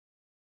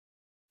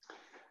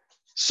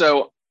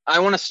So I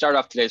want to start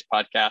off today's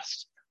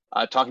podcast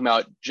talking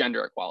about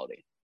gender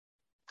equality.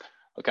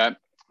 Okay.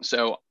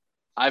 So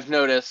I've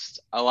noticed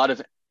a lot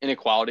of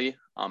inequality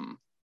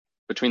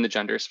between the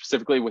genders,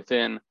 specifically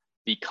within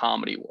the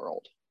comedy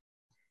world.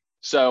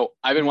 So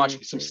I've been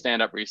watching some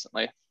stand-up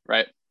recently,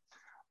 right?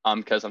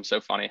 Because I'm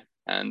so funny,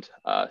 and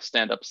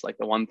stand-up's like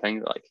the one thing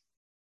that like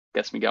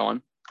gets me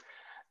going.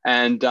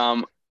 And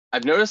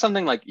I've noticed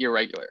something like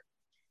irregular.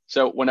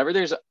 So whenever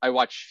I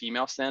watch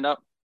female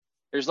stand-up,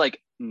 there's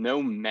like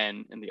no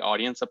men in the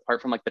audience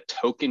apart from like the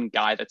token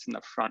guy that's in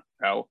the front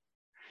row.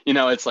 You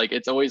know, it's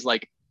always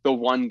like the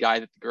one guy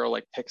that the girl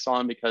like picks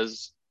on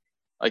because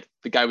like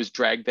the guy was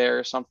dragged there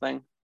or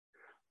something.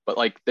 But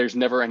like there's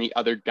never any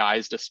other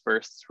guys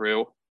dispersed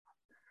through.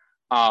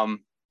 But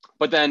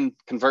then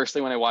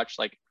conversely, when I watch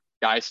like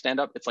guys stand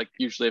up, it's like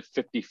usually a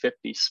 50-50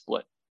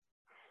 split.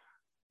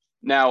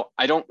 Now,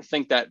 I don't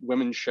think that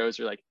women's shows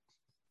are like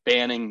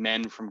banning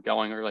men from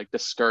going or like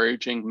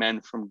discouraging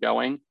men from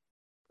going.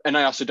 And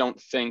I also don't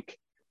think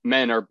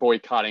men are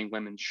boycotting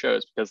women's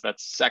shows because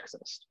that's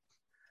sexist.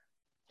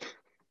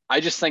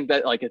 I just think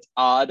that like it's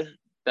odd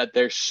that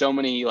there's so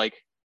many like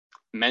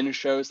men's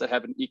shows that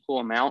have an equal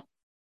amount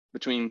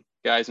between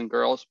guys and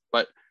girls,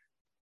 but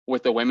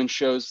with the women's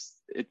shows,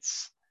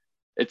 it's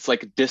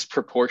like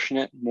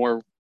disproportionate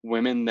more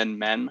women than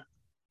men.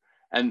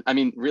 And I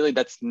mean, really,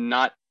 that's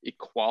not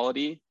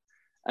equality,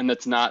 and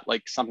that's not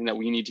like something that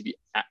we need to be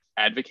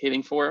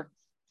advocating for.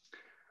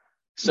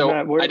 So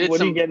Matt, what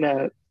are you getting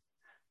at?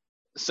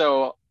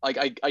 So like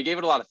I gave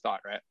it a lot of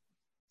thought, right?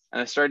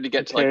 And I started to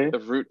get to like the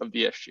root of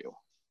the issue.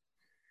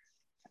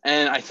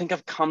 And I think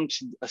I've come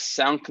to a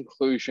sound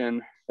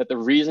conclusion that the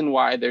reason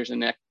why there's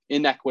an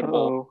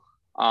inequitable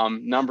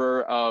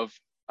number of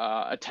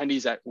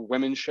attendees at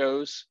women's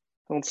shows.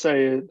 Don't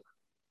say it.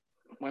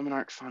 Women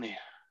aren't funny.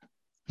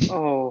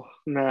 Oh,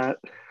 Matt.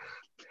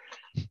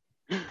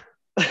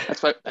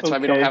 That's why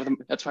we don't have them.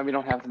 That's why we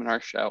don't have them in our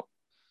show.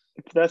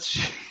 That's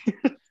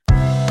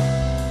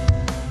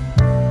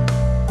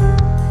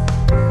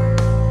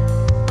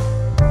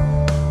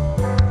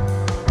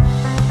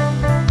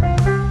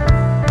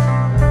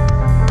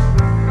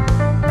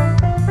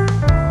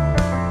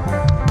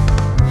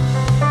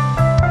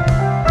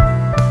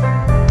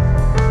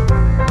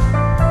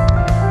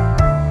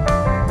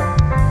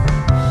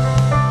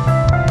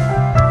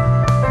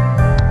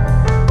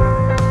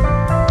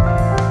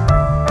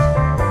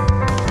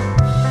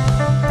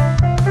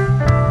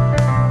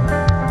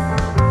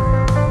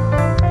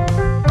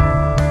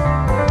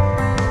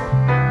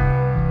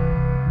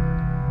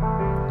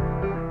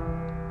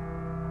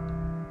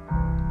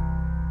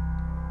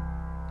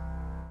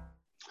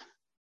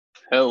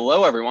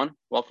Hello, everyone.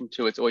 Welcome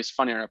to It's Always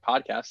Funny on Our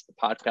Podcast, the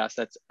podcast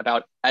that's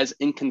about as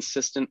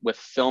inconsistent with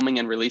filming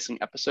and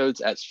releasing episodes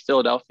as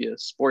Philadelphia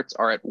sports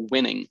are at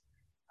winning.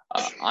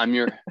 I'm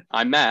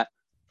Matt.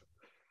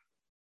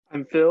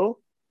 I'm Phil.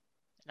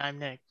 And I'm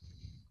Nick.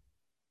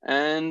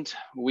 And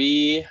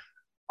we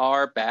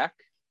are back,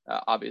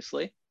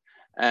 obviously.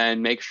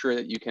 And make sure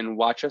that you can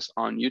watch us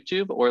on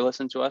YouTube or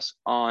listen to us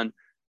on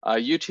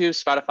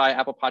YouTube, Spotify,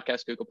 Apple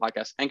Podcasts, Google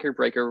Podcasts, Anchor,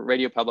 Breaker,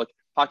 Radio Public,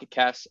 Pocket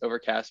Casts,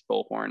 Overcast,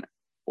 Bullhorn,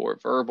 or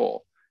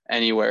Verbal,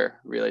 anywhere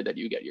really that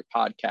you get your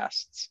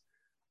podcasts.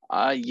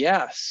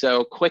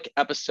 So quick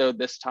episode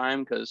this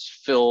time because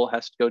Phil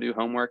has to go do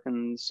homework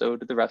and so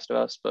did the rest of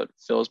us, but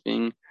Phil's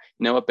being,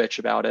 a bitch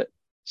about it.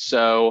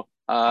 So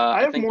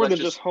I have more than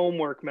just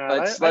homework, Matt.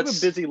 I have a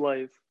busy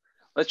life.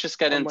 Let's just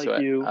get into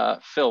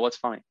it. Phil, what's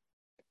funny?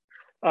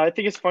 I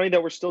think it's funny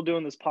that we're still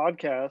doing this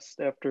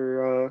podcast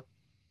after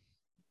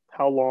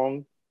how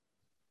long?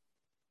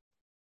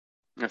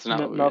 That's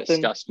not what we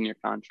discussed in your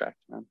contract,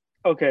 man.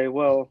 Okay,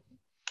 well,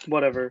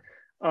 whatever.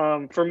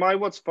 For my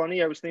what's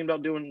funny, I was thinking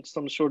about doing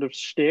some sort of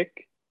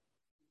shtick.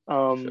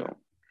 I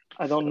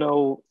don't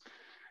know.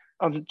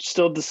 I'm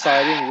still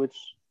deciding which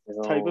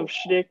type of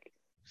shtick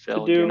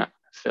to do.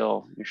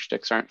 Phil, your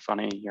shticks aren't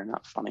funny. You're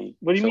not funny.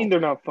 What do you mean they're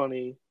not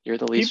funny? You're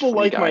the least People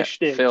funny like guy. my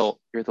shticks. Phil,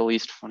 you're the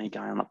least funny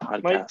guy on the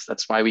podcast.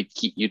 That's why we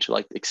keep you to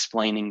like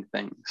explaining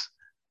things.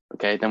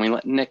 Okay, then we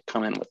let Nick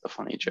come in with the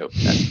funny joke.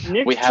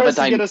 Nick tries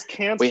to get us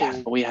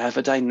canceled. We have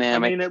a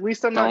dynamic. I mean, at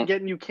least I'm not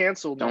getting you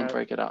canceled. Don't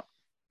break it up.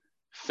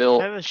 Phil.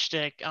 I have a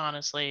shtick,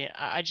 honestly.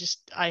 I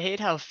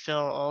hate how Phil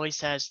always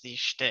has these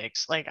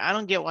shticks. Like, I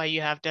don't get why you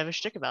have to have a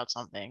shtick about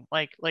something.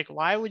 Like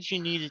why would you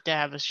need to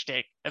have a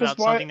shtick about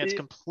something that's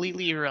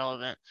completely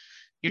irrelevant?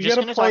 You just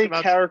gotta play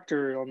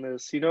character on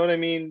this. You know what I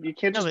mean? You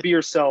can't just be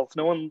yourself.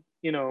 No one,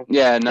 Yeah,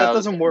 no, that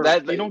doesn't work.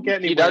 You don't get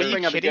anywhere. He does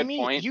bring up a good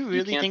point. You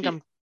really think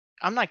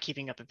I'm not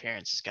keeping up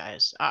appearances,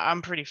 guys.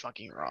 I'm pretty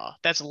fucking raw.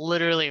 That's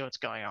literally what's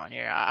going on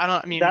here.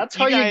 That's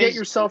how you get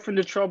yourself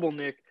into trouble,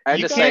 Nick.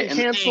 You can't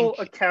cancel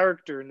a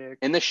character, Nick.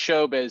 In the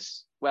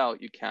showbiz, well,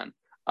 you can.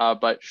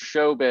 But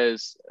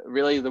showbiz,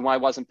 really, why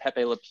wasn't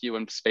Pepe Le Pew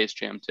in Space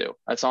Jam 2?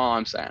 That's all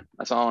I'm saying.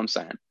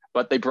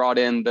 But they brought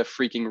in the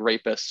freaking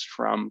rapist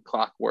from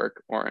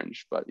Clockwork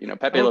Orange. But,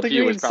 Pepe Le Pew was problematic. I don't think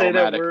we can say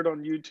that word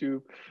on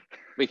YouTube.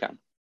 We can.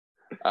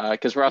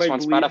 Because we're also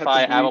Might on bleep- have to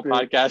Spotify, bleep Apple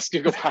it. Podcasts,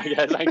 Google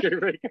Podcasts,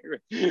 Anchor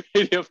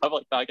Radio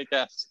Public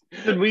Podcasts.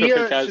 Should we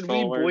Podcast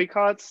forward.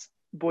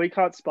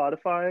 boycott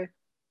Spotify?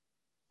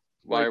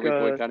 Why are like, we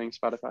boycotting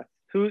Spotify?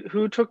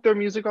 Who took their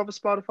music off of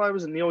Spotify?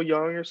 Was it Neil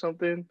Young or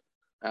something?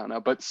 I don't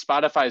know, but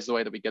Spotify is the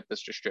way that we get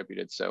this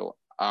distributed. So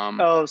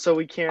So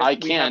we can't. I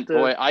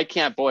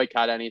can't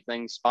boycott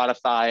anything.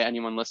 Spotify,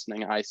 anyone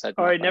listening, I said.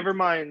 All right, never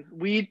mind.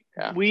 We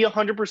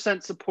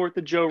 100% support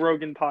the Joe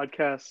Rogan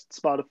podcast.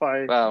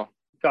 Spotify. Well,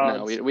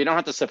 gods. no, we don't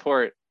have to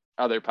support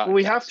other podcasts. Well,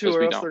 we have to,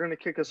 or else they're going to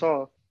kick us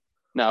off.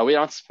 No, we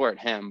don't support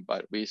him,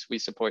 but we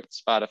support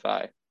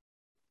Spotify.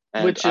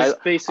 And which is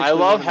basically. I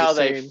love how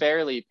they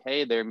fairly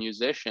pay their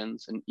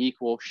musicians an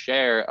equal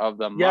share of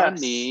the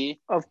money.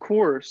 Of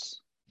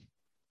course.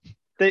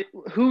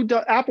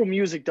 Apple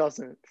Music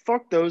doesn't.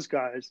 Fuck those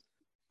guys.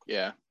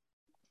 Yeah.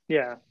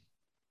 Yeah.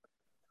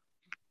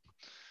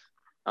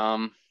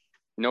 You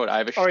know what I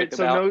have a shtick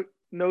about? All right, so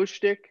no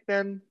shtick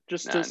then,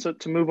 just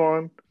to move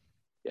on.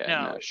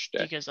 Yeah, no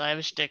shtick. Because I have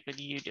a shtick with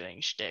you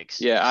doing shticks.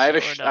 Yeah, I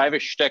have a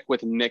shtick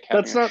with Nick.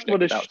 That's not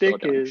what a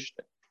shtick is.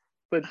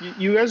 But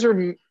you guys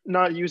are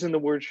not using the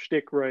word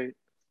shtick right.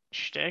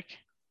 Shtick.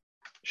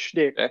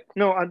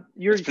 No,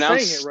 you're saying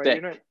it right.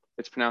 You're not...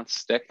 It's pronounced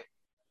stick.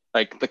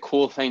 Like the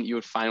cool thing you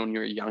would find when you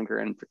were younger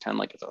and pretend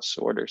like it's a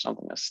sword or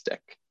something, a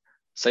stick.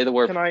 Say the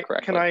word correctly.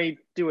 Can I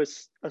do a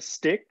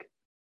stick?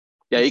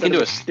 Yeah, you can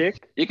do a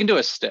stick. You can do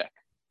a stick.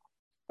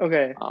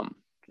 Okay.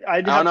 I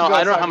don't know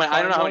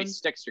how many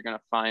sticks you're gonna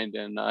find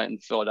in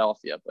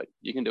Philadelphia, but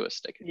you can do a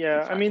stick.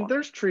 Yeah, I mean,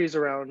 there's trees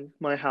around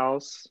my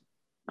house.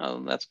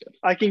 Oh, that's good.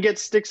 I can get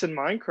sticks in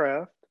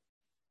Minecraft.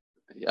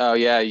 Oh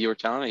yeah, you were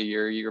telling me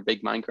you're a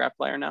big Minecraft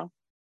player now.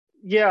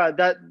 Yeah,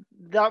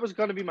 that was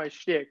gonna be my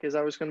shtick, is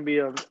I was gonna be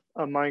a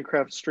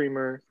Minecraft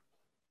streamer,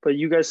 but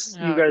you guys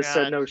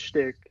said no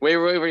shtick. Wait,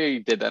 you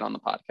did that on the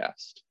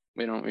podcast.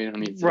 We don't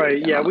need to.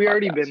 Right? Yeah, we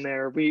already been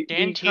there. We're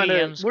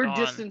gone.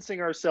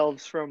 distancing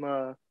ourselves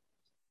from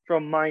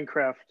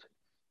Minecraft.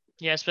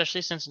 Yeah,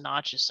 especially since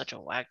Notch is such a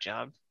whack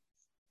job.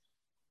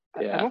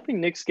 Yeah. I don't think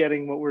Nick's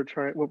getting what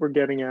we're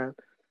getting at.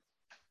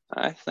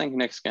 I think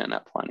Nick's getting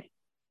at plenty.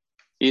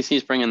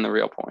 He's bringing the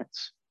real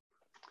points.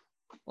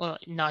 Well,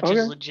 Notch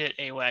is legit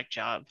a whack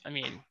job. I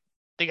mean,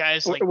 the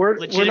guy's like we're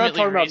legitimately not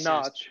talking racist.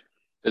 about Notch.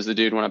 Does the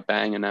dude want to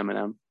bang an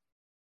Eminem?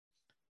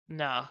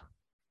 No,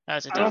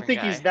 that's a I don't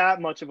think guy. he's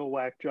that much of a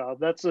whack job.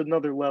 That's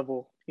another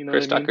level. You know,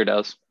 Chris Tucker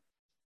does.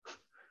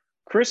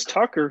 Chris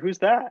Tucker, who's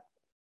that?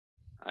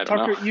 I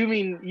don't know. You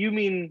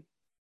mean?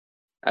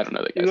 I don't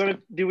know the guy's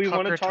name. Do we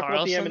want to talk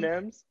about the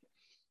M&Ms?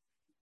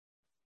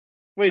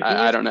 Wait,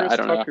 I don't know. Chris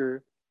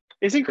Tucker?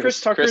 Isn't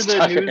Chris Tucker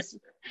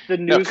the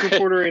news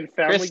reporter in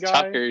Family Chris Guy?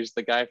 Chris Tucker's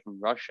the guy from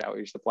Rush Hour.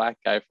 He's the black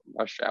guy from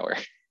Rush Hour.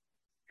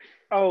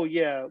 Oh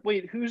yeah.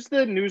 Wait, who's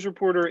the news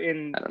reporter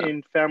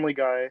in Family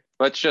Guy?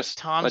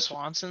 Tom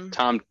Swanson.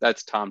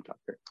 That's Tom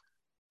Tucker.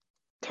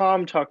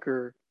 Tom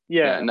Tucker.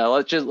 Yeah. No,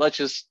 let's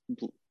just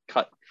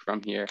cut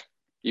from here.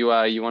 You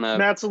want to?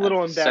 Matt's a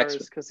little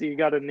embarrassed because he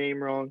got a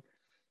name wrong,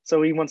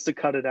 so he wants to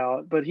cut it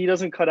out. But he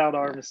doesn't cut out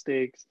our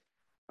mistakes.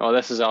 Oh,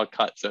 this is all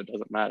cut, so it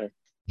doesn't matter.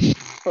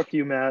 Fuck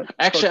you, Matt.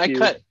 Actually,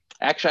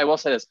 I will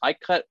say this. I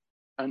cut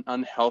an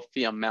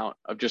unhealthy amount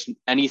of just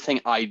anything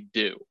I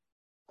do.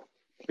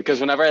 Because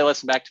whenever I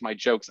listen back to my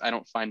jokes, I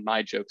don't find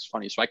my jokes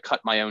funny. So I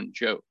cut my own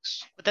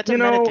jokes. But that's a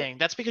meta thing.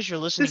 That's because you're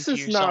listening to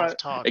yourself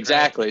talk.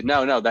 Exactly.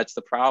 Right? No, that's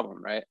the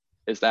problem, right?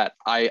 Is that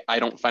I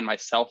don't find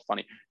myself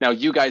funny. Now,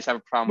 you guys have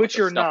a problem with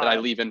the stuff that I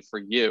leave in for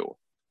you.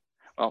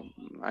 Well,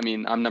 I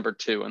mean, I'm number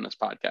 2 in this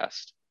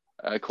podcast.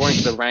 According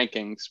to the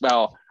rankings,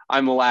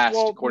 I'm last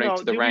according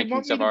to the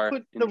rankings of our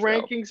put the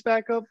rankings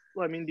back up?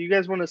 I mean, do you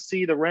guys want to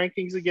see the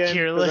rankings again?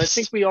 I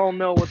think we all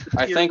know what the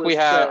I think we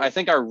have. Says. I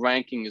think our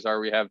rankings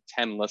are. We have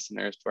 10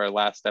 listeners to our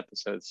last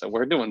episode, so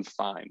we're doing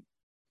fine.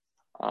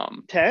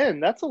 10.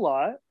 That's a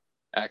lot.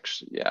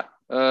 Actually, yeah.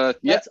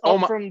 That's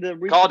up from the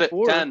called it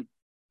 10.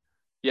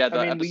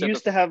 Yeah, we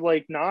used to have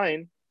like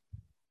 9.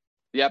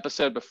 The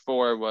episode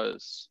before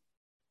was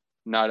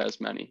not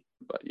as many,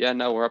 but yeah,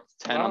 no, we're up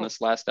to 10 on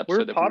this last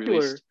episode. We're popular, we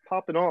released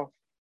popping off.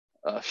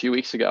 A few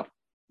weeks ago.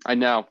 I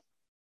know.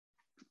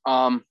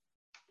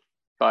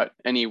 But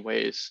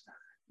anyways,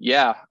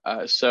 yeah.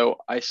 So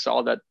I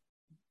saw that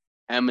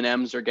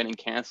M&Ms are getting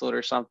canceled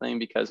or something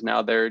because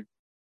now they're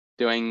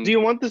doing. Do you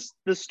want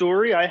the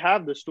story? I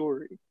have the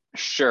story.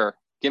 Sure.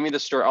 Give me the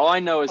story. All I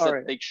know is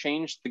that they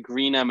changed the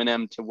green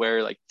M&M to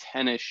wear like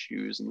tennis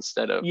shoes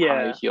instead of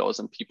high heels,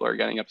 and people are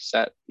getting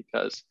upset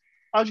because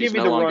she's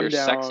no longer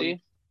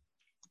sexy.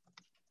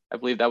 I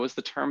believe that was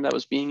the term that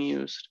was being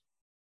used.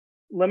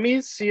 Let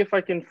me see if I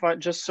can find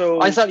just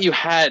so. I thought you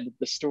had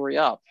the story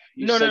up.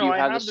 No, I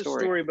have the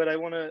story, but I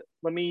want to.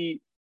 Let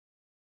me.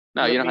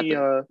 No, you don't have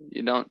to.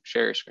 You don't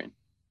share your screen.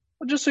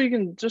 Well, just so you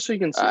can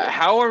see.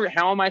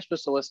 How am I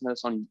supposed to listen to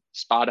this on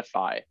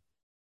Spotify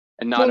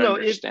and not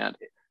understand?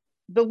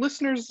 The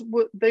listeners,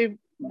 they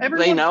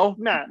know.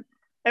 Matt,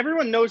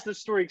 everyone knows this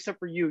story except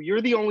for you.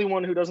 You're the only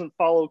one who doesn't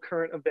follow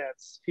current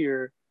events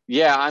here.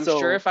 Yeah, I'm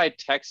sure if I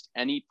text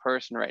any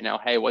person right now,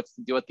 hey, what's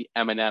the deal with the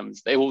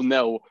M&Ms? They will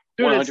know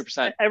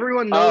 100%.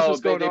 Everyone knows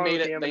what's going on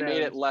with the M&Ms. They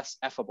made it less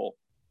effable.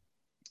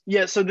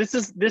 Yeah, so this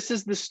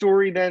is the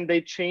story then.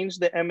 They changed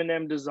the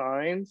M&M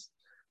designs.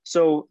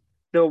 So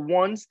the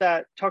ones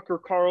that Tucker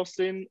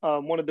Carlson,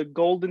 one of the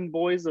golden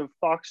boys of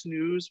Fox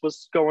News,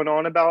 was going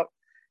on about,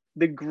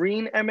 the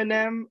green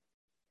M&M,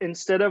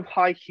 instead of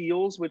high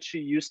heels, which she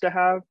used to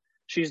have,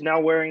 she's now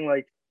wearing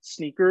like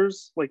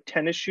sneakers, like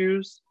tennis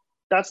shoes.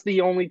 That's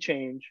the only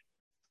change.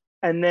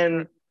 And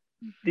then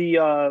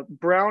the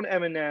brown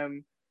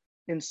M&M,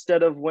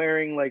 instead of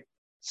wearing like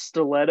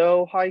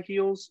stiletto high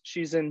heels,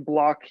 she's in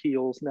block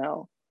heels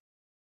now.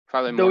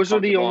 Probably those are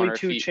the only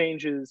two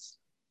changes.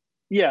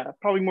 Yeah,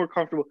 probably more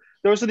comfortable.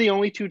 Those are the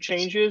only two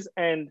changes.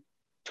 And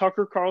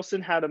Tucker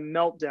Carlson had a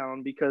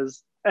meltdown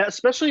because,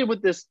 especially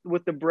with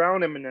the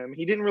brown M&M,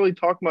 he didn't really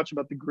talk much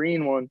about the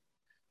green one,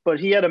 but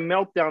he had a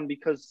meltdown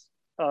because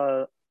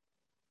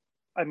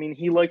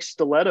he likes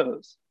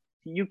stilettos.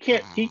 He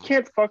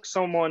can't fuck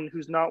someone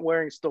who's not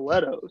wearing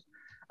stilettos.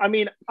 I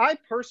mean, I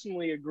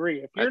personally agree.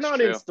 If you're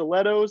not in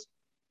stilettos,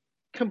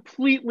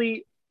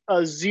 completely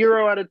a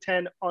 0 out of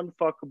 10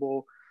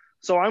 unfuckable.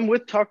 So I'm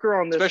with Tucker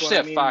on this especially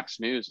one. At Fox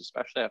News.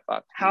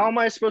 How am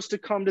I supposed to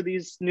come to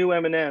these new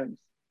M&Ms?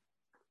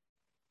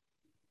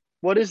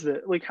 What is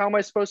it? Like, how am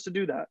I supposed to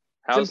do that?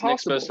 How's Nick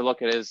supposed to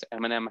look at his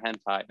M&M hentai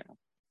now?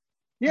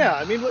 Yeah,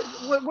 I mean,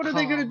 what are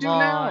they going to do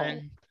now?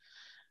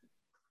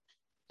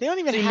 They don't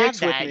even have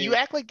that. You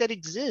act like that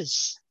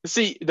exists.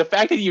 See, the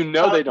fact that you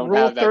know they don't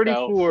have that, 34.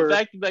 Though, the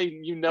fact that they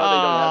don't have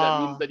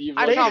that means that you've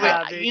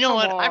have it. You know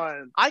what?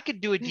 I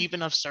could do a deep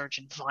enough search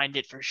and find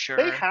it for sure.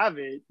 They have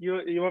it.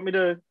 You want me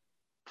to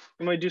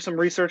do some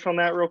research on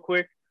that real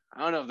quick?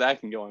 I don't know if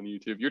that can go on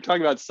YouTube. You're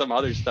talking about some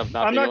other stuff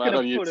not being allowed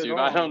on YouTube.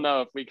 I don't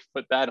know if we can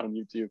put that on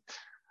YouTube.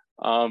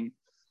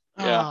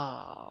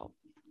 Yeah.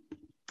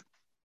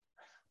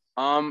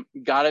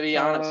 Gotta be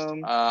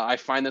honest. I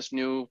find this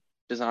new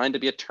design to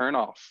be a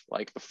turnoff.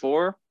 Like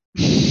before,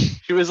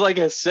 she was like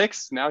a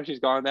 6. Now she's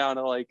gone down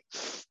to like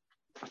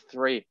a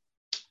 3.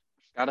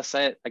 Gotta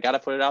say it. I gotta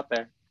put it out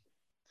there.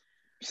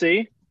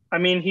 See, I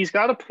mean, he's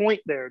got a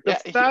point there. The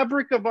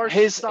fabric of our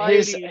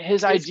society.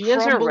 His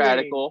ideas are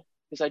radical.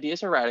 His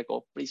ideas are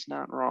radical, but he's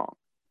not wrong.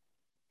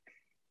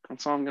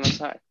 That's all I'm gonna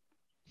say.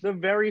 The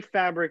very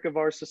fabric of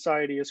our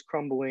society is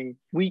crumbling.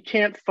 We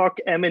can't fuck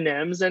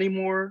M&Ms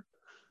anymore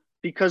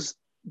because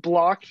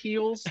block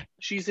heels.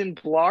 She's in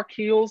block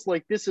heels.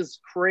 Like, this is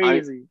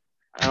crazy.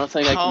 I don't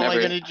think I can How ever. am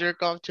I gonna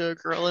jerk off to a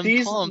girl in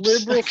These pumps?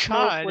 liberal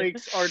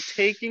snowflakes are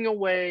taking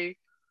away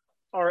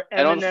our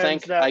M&Ms. I don't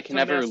think I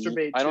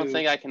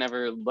can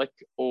ever lick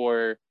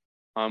or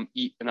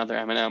eat another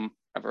M&M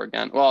ever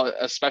again. Well,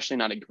 especially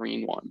not a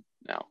green one.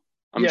 Now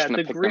I'm just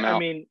gonna pick them out. I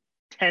mean,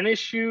 tennis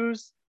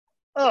shoes.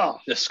 Oh,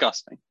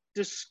 disgusting.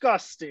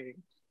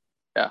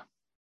 Yeah,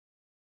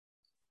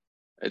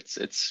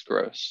 it's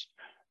gross.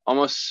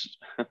 Almost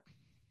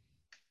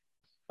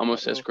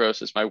as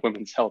gross as my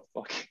women's health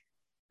book.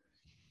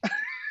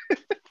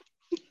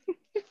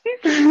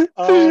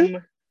 Okay,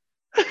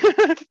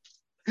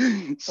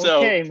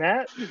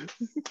 Matt.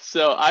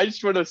 So I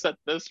just want to set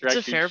this record.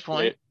 It's a fair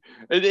point.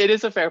 It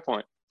is a fair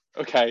point.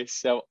 Okay,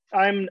 so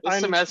this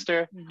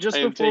semester, just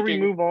before we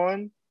move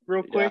on,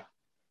 real quick,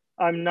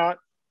 yeah.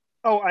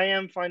 I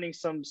am finding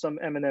some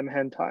M&M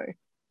hentai.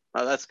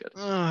 Oh, that's good.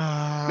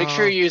 Make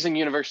sure you're using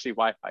university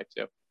Wi-Fi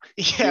too.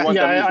 Yeah,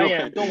 I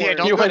am. Don't worry.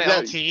 Don't go to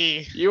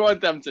LTE. You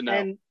want them to know.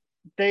 And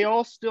they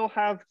all still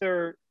have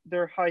their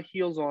high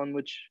heels on,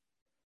 which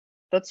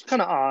that's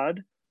kind of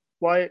odd.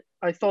 Why?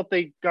 I thought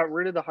they got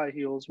rid of the high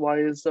heels.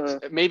 Why is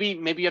maybe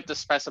you have to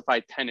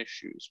specify tennis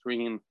shoes,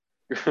 green.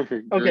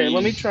 Okay,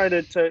 let me try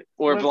to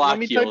or block let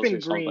me heels type in or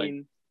green.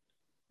 Something.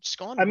 Just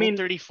go on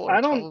 34.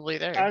 I don't. Probably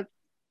there.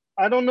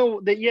 I don't know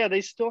that. Yeah,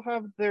 they still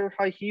have their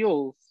high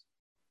heels.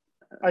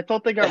 I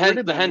thought they got rid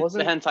of them.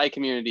 The hentai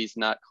community is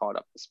not caught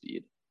up to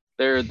speed.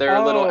 They're a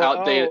little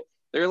outdated.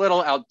 They're a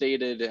little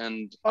outdated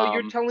and.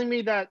 You're telling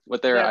me that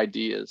what their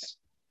ideas.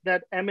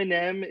 That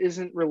M&M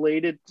isn't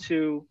related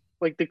to,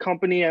 like, the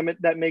company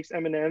that makes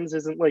M&Ms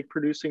isn't like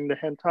producing the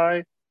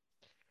hentai.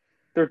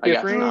 They're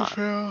different.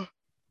 I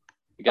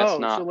guess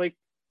not.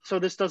 So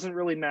this doesn't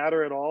really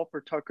matter at all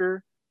for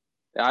Tucker.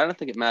 Yeah, I don't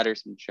think it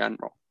matters in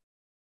general.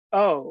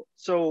 Oh,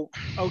 so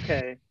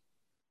okay.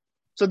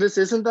 So this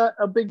isn't that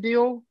a big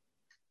deal?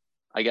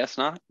 I guess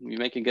not. You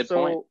make a good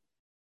point.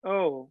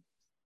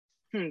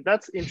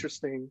 That's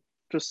interesting.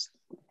 Just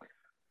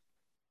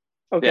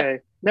okay. Yeah.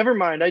 Never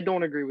mind. I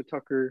don't agree with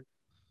Tucker.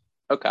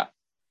 Okay.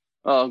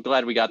 Well, I'm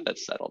glad we got that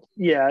settled.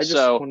 Yeah, I just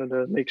wanted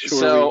to make sure.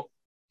 So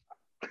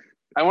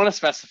I want to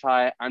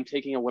specify I'm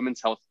taking a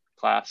women's health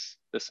class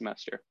this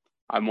semester.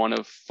 I'm one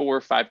of 4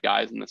 or 5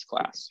 guys in this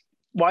class.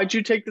 Why'd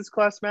you take this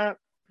class, Matt?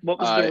 What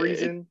was the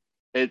reason?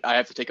 I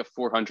have to take a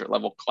 400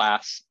 level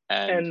class,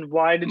 and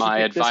why did my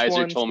you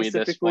advisor told me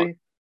this one?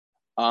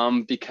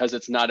 Because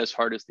it's not as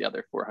hard as the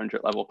other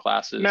 400 level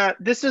classes. Matt,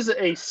 this is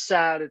a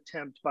sad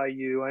attempt by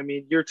you. I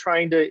mean, you're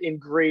trying to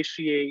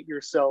ingratiate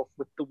yourself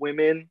with the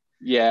women.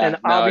 Yeah, And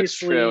no, it's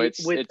true.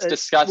 obviously, It's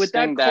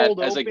disgusting that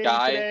cold as a open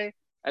guy,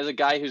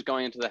 today, who's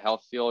going into the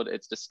health field,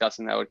 it's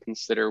disgusting that I would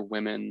consider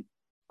women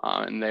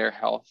and their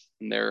health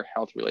and their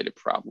health related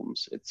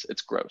problems.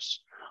 It's gross.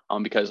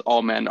 Because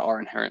all men are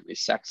inherently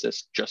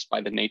sexist just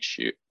by the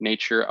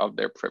nature of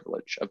their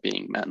privilege of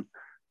being men.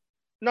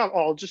 not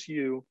all, just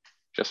you.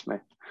 Just me.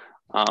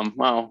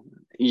 Well,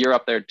 you're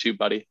up there too,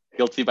 buddy.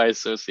 Guilty by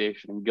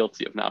association and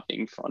guilty of not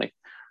being funny.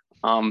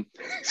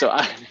 So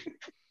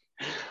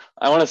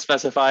I want to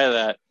specify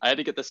that I had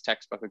to get this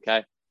textbook,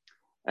 okay?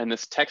 And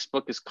this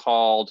textbook is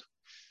called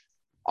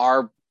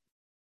I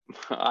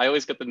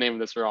always get the name of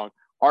this wrong.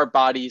 Our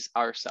Bodies,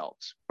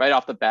 Ourselves. Right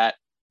off the bat,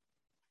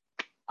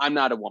 I'm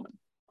not a woman,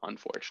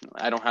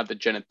 unfortunately. I don't have the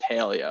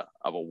genitalia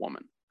of a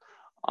woman.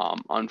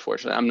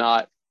 Unfortunately,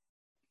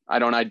 I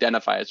don't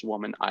identify as a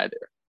woman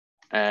either.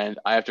 And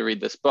I have to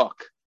read this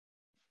book.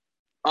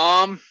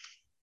 I'm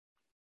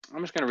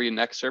just going to read an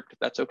excerpt if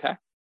that's okay.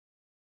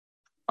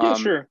 Yeah,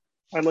 sure.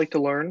 I'd like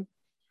to learn.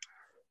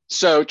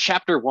 So,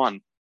 chapter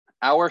 1,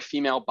 Our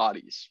Female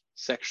Bodies,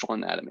 Sexual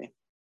Anatomy,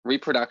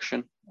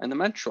 Reproduction, and the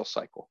Menstrual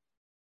Cycle.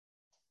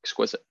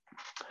 Exquisite.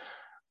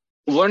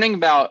 Learning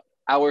about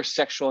our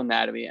sexual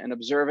anatomy and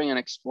observing and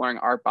exploring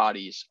our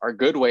bodies are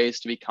good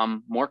ways to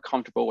become more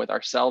comfortable with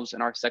ourselves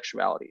and our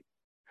sexuality.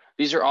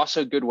 These are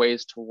also good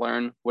ways to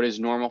learn what is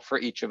normal for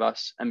each of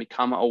us and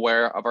become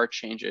aware of our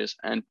changes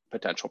and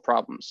potential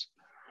problems.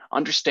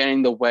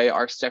 Understanding the way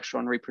our sexual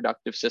and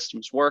reproductive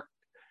systems work,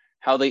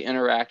 how they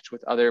interact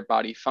with other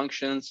body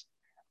functions,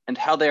 and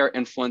how they are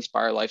influenced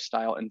by our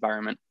lifestyle,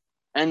 environment,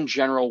 and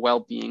general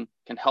well-being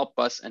can help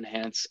us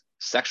enhance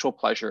sexual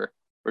pleasure,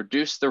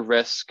 reduce the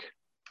risk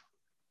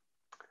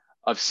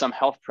of some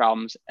health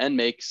problems, and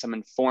make some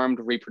informed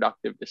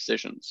reproductive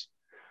decisions.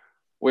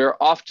 We are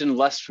often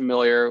less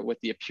familiar with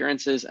the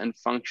appearances and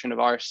function of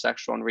our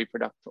sexual and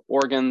reproductive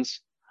organs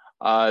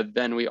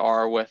than we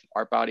are with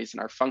our bodies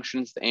and our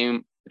functions.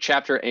 The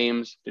chapter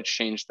aims to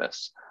change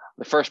this.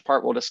 The first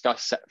part will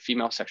discuss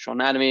female sexual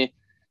anatomy,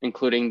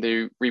 including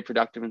the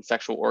reproductive and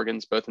sexual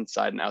organs, both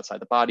inside and outside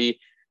the body.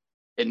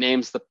 It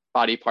names the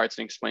body parts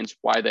and explains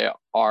why they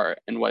are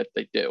and what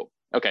they do.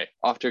 Okay,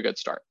 off to a good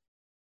start.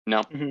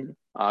 No,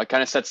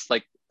 kind of sets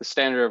like the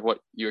standard of what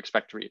you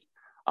expect to read.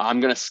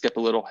 I'm going to skip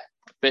a little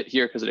bit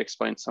here because it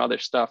explains some other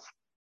stuff.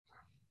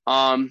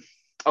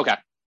 Okay,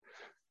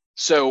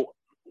 so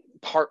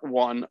part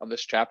 1 of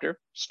this chapter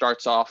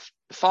starts off.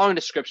 The following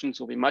descriptions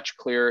will be much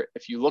clearer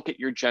if you look at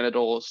your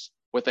genitals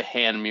with a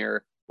hand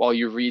mirror while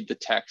you read the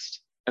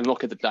text and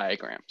look at the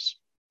diagrams.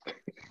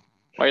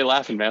 Why are you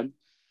laughing, man?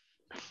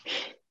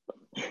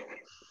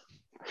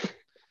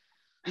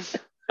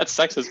 That's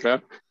sexist,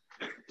 man.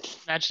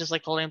 That's just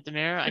like holding up the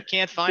mirror. I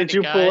can't find Did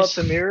you guys. pull up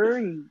the mirror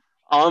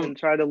and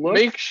try to look?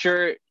 Make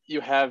sure you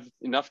have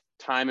enough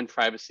time and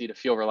privacy to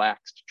feel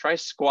relaxed. Try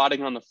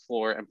squatting on the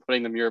floor and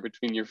putting the mirror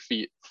between your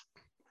feet.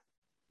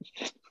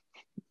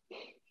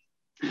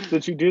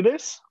 Did you do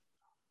this?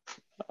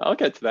 I'll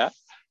get to that.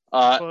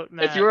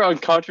 If you're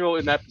uncomfortable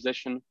in that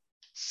position,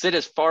 sit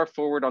as far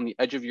forward on the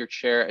edge of your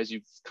chair as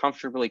you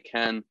comfortably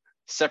can.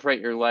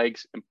 Separate your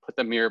legs and put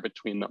the mirror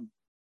between them.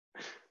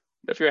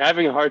 If you're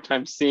having a hard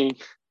time seeing,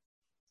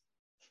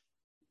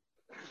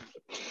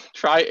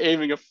 try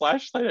aiming a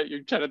flashlight at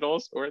your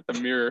genitals or at the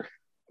mirror.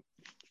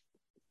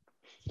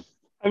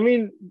 I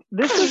mean,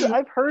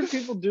 I've heard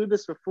people do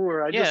this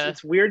before.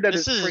 It's weird that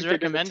it's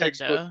printed in the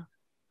textbook.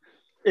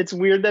 It's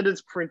weird that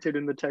it's printed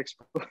in the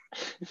textbook.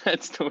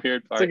 That's the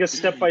weird part. It's like a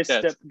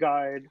step-by-step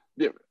guide.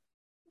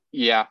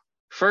 Yeah.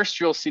 First,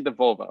 you'll see the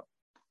vulva.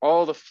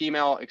 All the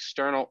female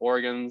external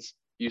organs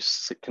you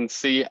can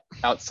see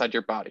outside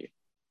your body.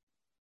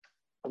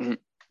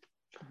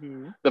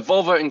 Mm-hmm. The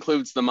vulva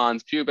includes the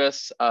mons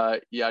pubis,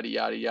 yada,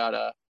 yada,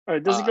 yada. All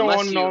right, does it go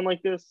on and on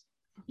like this?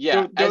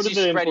 Yeah,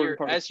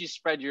 as you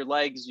spread your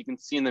legs, you can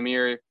see in the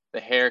mirror,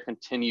 the hair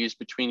continues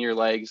between your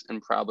legs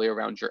and probably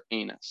around your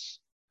anus.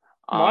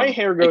 My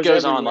hair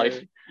goes on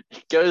like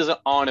it goes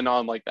on and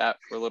on like that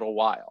for a little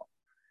while.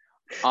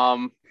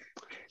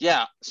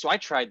 Yeah, so I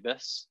tried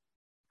this,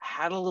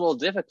 had a little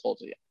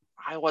difficulty.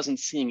 I wasn't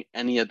seeing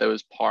any of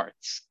those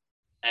parts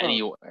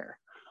anywhere.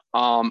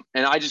 And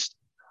I just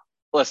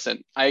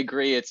listen, I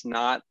agree it's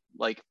not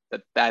like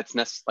that's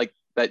necessary, like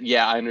that.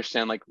 Yeah, I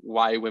understand like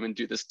why women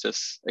do this to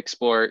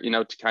explore,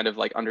 to kind of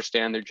like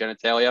understand their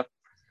genitalia.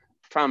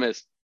 Problem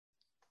is,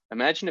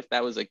 imagine if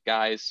that was a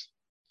guy's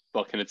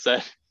book and it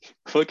said,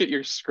 look at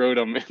your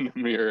scrotum in the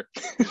mirror.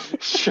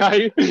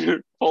 Try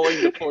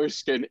pulling the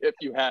foreskin if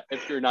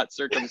you're not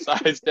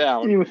circumcised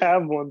down. You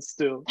have one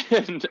still.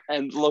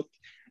 And look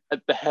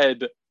at the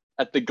head,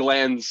 at the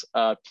glans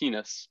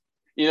penis.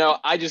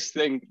 I just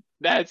think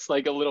that's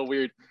like a little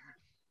weird.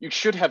 You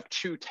should have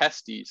 2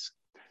 testes.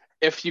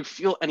 If you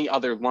feel any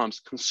other lumps,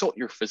 consult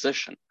your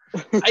physician.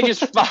 I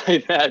just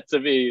find that to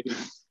be,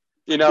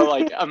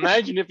 like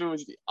imagine if it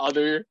was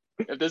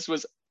if this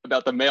was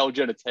about the male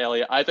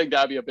genitalia, I think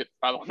that'd be a bit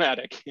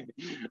problematic,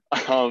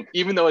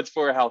 even though it's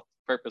for health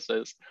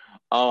purposes.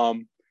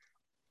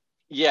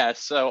 Yeah,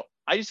 so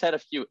I just had a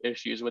few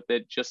issues with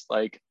it, just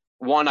like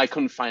one, I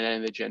couldn't find any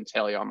of the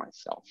genitalia on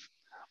myself.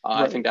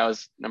 Right. I think that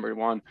was number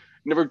one.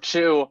 Number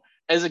two,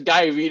 as a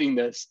guy reading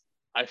this,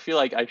 I feel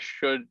like I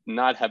should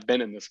not have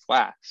been in this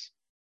class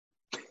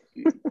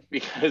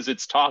because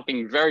it's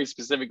talking very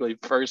specifically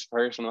first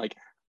person. Like,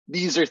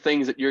 these are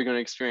things that you're going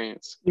to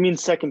experience. You mean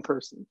second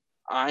person?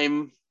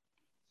 I'm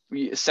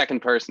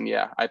second person.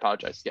 Yeah, I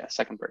apologize. Yeah,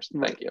 second person.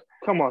 Right. Thank you.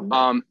 Come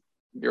on.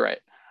 You're right.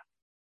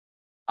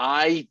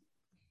 I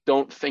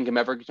don't think I'm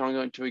ever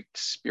going to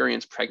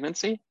experience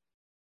pregnancy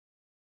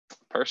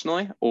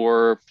personally,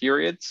 or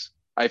periods.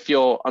 I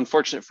feel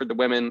unfortunate for the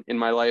women in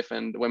my life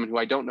and the women who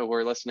I don't know who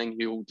are listening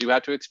who do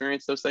have to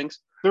experience those things.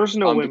 There's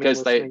no women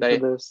because listening to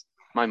this.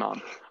 My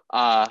mom.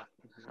 Not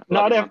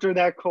after mom.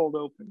 That cold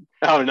open.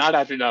 Oh, not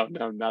after. No,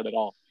 not at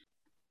all.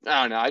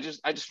 I don't know.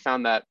 I just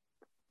found that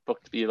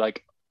book to be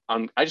like,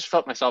 I just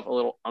felt myself a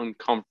little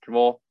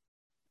uncomfortable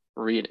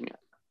reading it.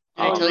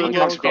 Until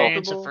you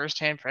experience a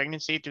first-hand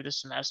pregnancy through the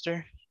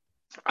semester?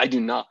 I do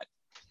not.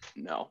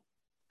 No.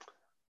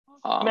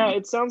 Matt,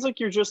 it sounds like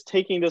you're just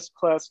taking this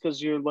class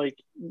because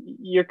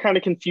you're kind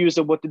of confused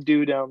of what to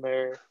do down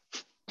there.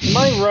 Am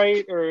I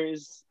right, or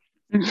is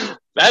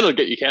that'll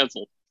get you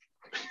canceled?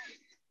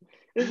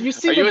 You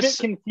seem a bit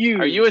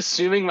confused. Are you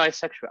assuming my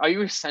Are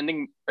you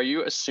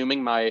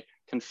assuming my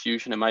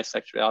confusion and my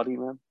sexuality,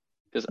 man?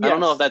 Because yes, I don't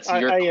know if that's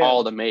your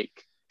call to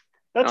make.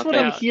 That's what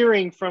I'm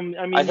hearing from.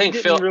 I mean, I think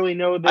Phil really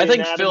know the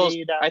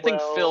anatomy that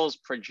well. Phil's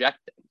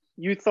projecting.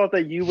 You thought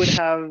that you would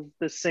have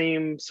the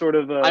same sort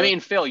of. I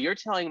mean, Phil, you're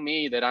telling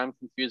me that I'm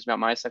confused about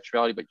my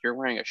sexuality, but you're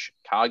wearing a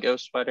Chicago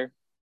sweater.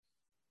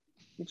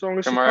 What's wrong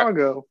with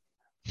Chicago?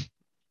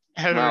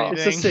 Everything.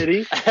 It's a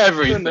city.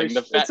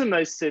 Everything. It's a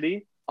nice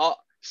city.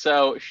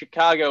 So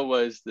Chicago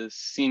was the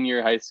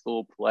senior high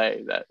school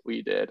play that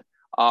we did.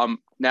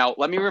 Now,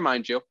 let me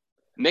remind you,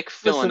 Nick,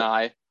 Phil, and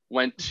I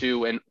went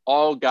to an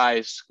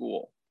all-guys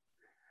school.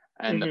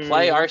 And the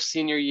play our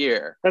senior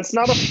year. That's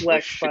not a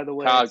flex, by the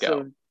way.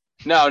 Chicago.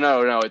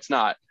 No, it's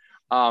not.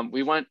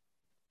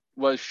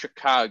 Was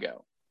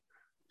Chicago.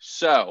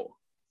 So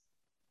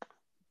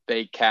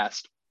they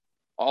cast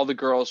all the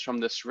girls from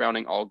the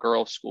surrounding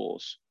all-girl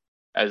schools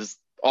as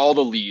all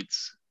the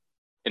leads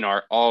in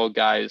our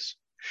all-guys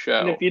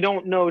show. And if you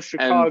don't know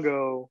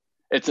Chicago,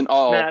 it's an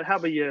all. Matt, how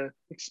about you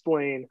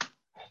explain?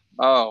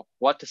 Oh,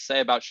 what to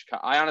say about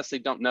Chicago? I honestly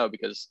don't know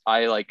because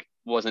I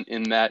wasn't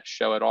in that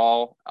show at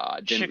all.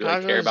 Didn't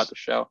really care about the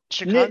show.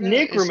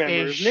 Nick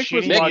remembers. Nick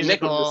was watching.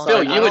 Nick,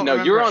 Phil, you would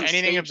know. You were on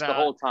stage the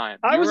whole time.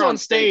 I was on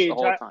stage.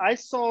 I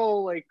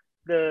saw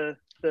the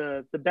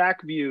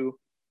back view.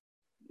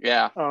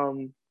 Yeah.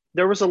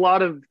 There was a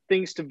lot of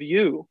things to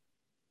view.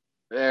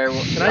 Can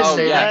I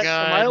say that?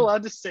 Am I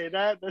allowed to say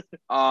that?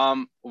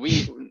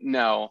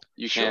 No,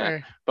 you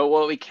can't. But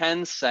what we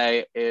can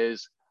say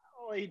is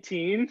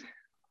 18.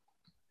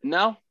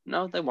 No,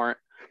 they weren't.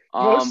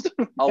 Most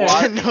a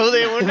lot. No,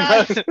 they were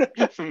not.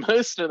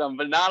 Most of them,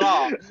 but not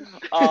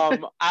all.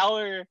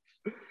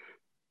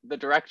 The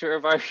director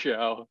of our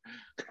show,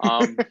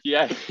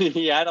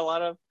 he had a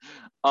lot of,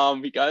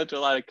 he got into a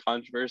lot of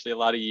controversy, a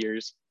lot of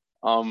years,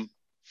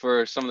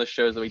 for some of the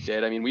shows that we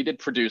did. I mean, we did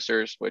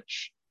Producers,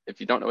 which, if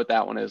you don't know what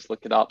that one is,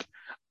 look it up.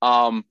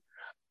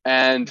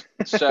 And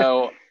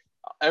so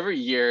every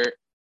year,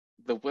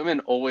 the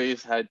women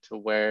always had to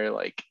wear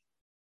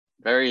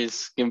very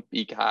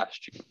skimpy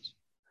costumes,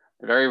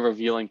 very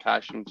revealing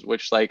costumes,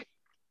 which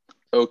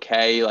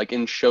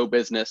in show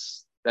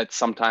business, that's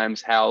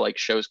sometimes how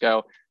shows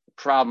go. The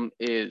problem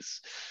is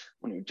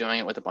when you're doing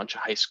it with a bunch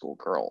of high school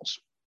girls,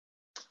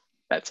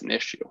 that's an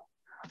issue.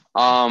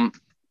 It's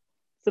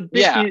a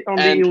bit on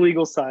the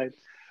illegal side.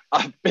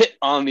 A bit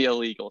on the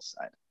illegal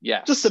side,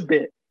 yes. Just a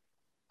bit.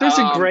 There's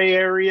a gray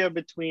area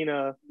between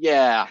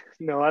Yeah.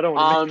 No, I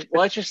don't.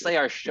 Let's just say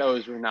our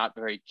shows were not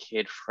very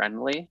kid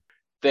friendly.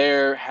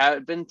 There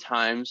have been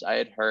times I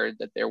had heard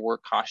that there were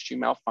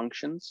costume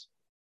malfunctions.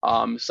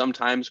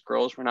 Sometimes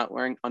girls were not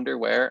wearing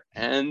underwear,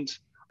 and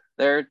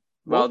they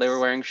were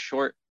wearing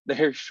short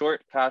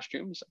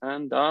costumes,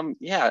 and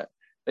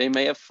they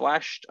may have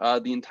flashed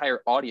the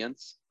entire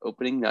audience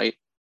opening night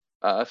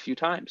a few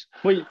times.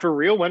 Wait, for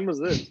real? When was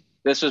this?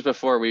 This was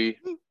before we.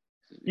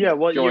 Yeah,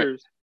 what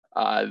years?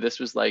 This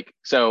was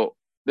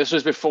This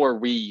was before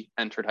we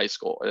entered high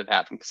school. It had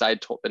happened because I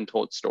had been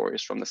told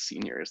stories from the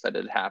seniors that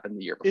it had happened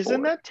the year before.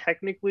 Isn't that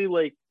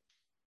technically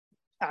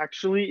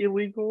actually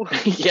illegal?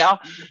 yeah,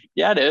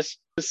 it is.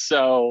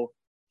 So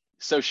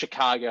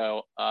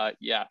Chicago,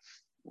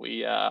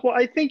 we. Well,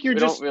 I think you're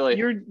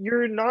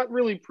you're not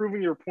really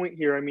proving your point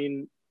here. I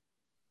mean,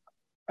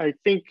 I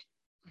think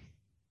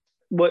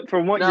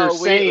from what you're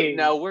saying.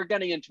 No, we're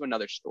getting into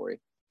another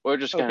story. We're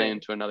just getting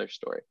into another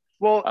story.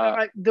 Well,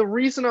 the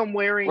reason I'm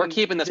wearing we're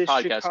keeping this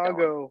podcast Chicago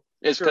going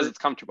is because it's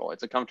comfortable.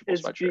 It's a comfortable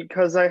sweatshirt.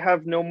 Because I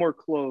have no more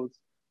clothes.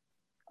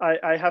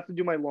 I have to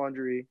do my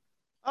laundry.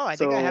 Oh, I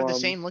think I have the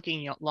same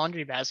looking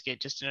laundry basket,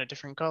 just in a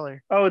different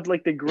color. Oh, it's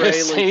like the gray. The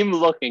same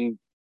looking,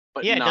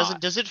 but yeah. Not.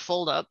 Does it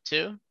fold up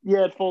too?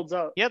 Yeah, it folds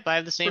up. Yep, I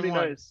have the same pretty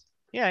one. Nice.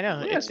 Yeah, I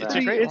know. Yeah, it's a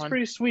great one. It's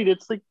pretty sweet.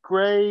 It's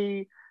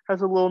gray,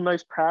 has a little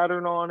nice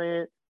pattern on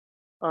it.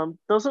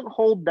 Doesn't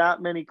hold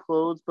that many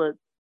clothes, but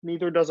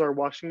neither does our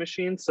washing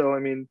machine. So I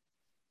mean,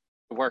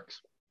 it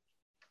works.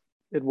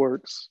 It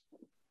works.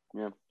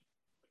 Yeah.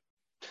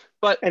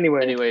 But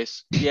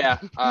anyways, yeah.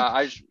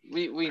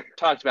 We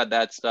talked about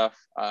that stuff.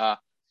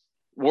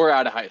 We're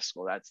out of high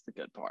school. That's the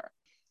good part.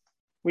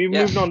 We've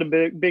moved on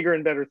to bigger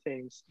and better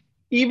things.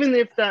 Even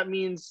if that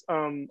means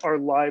our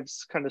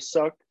lives kind of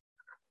suck,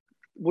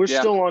 we're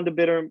still on to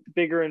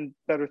bigger and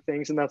better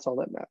things, and that's all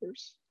that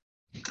matters.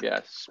 Yeah.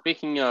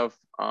 Speaking of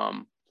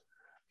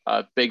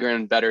bigger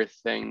and better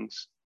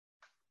things,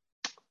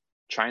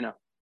 China.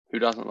 Who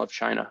doesn't love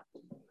China?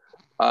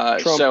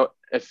 So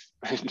if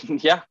that's a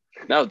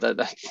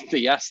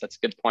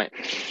good point.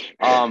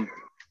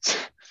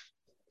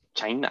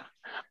 China.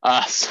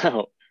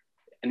 So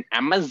in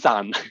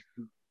Amazon,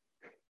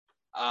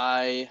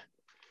 I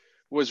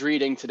was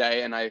reading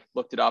today and I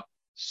looked it up.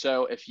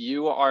 So if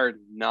you are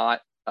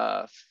not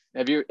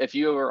if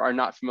you are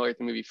not familiar with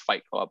the movie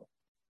Fight Club,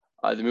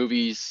 the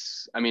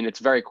movie's, I mean, it's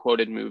a very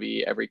quoted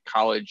movie. Every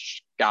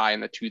college guy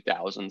in the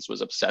 2000s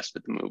was obsessed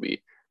with the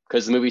movie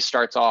because the movie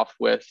starts off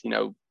with,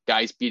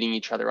 guys beating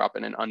each other up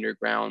in an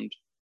underground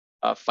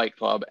fight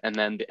club, and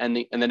then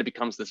it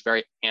becomes this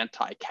very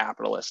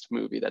anti-capitalist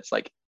movie that's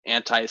like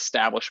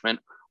anti-establishment,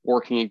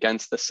 working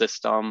against the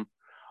system,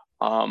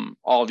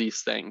 all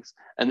these things.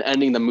 And the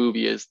ending of the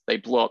movie is they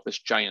blow up this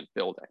giant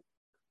building,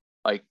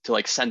 like to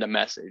like send a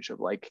message of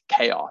like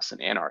chaos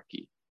and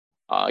anarchy,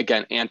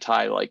 again,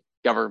 anti like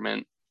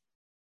government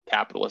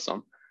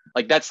capitalism.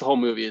 Like that's the whole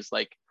movie, is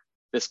like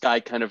this guy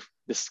kind of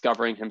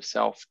discovering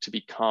himself to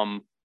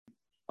become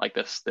like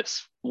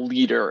this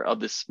leader of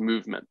this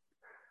movement.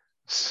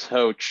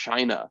 So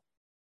China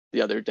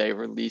the other day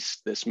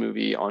released this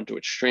movie onto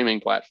its streaming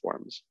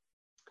platforms,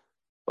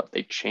 but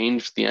they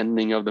changed the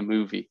ending of the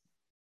movie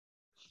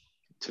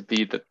to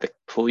be that the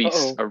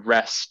police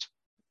arrest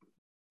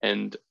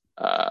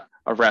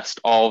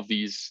all of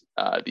these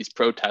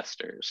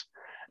protesters,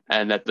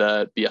 and that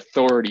the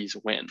authorities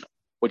win,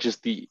 which is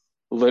the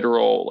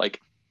literal,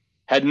 like,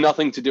 had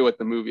nothing to do with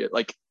the movie.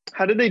 Like,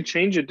 how did they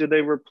change it? Did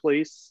they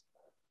replace?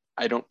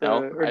 I don't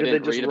know. I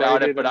didn't read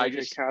about it, but I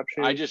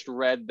just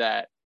read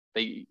that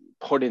they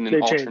put in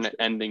an alternate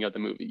ending of the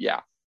movie.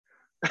 Yeah.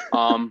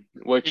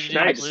 Which did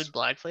it include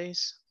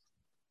blackface?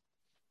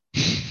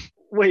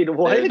 Wait,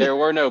 what? There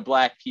were no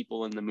black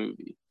people in the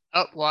movie.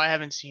 Oh, well, I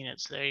haven't seen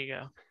it, so there you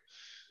go.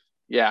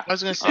 Yeah. I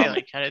was gonna say,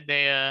 like, how did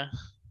they?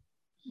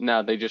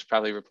 No, they just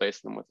probably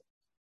replaced them with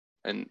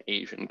an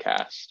Asian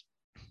cast.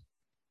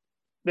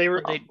 They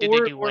were,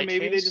 or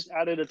maybe they just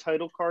added a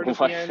title card at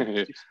the end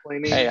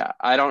explaining. Hey,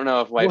 I don't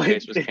know if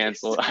whiteface was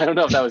canceled. I don't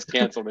know if that was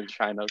canceled in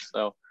China,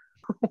 so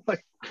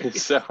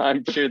so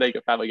I'm sure they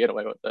could probably get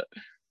away with it.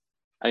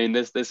 I mean,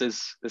 this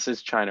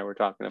is China we're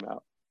talking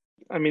about.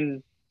 I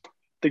mean,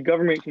 the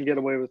government can get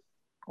away with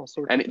all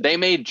sorts. And they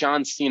made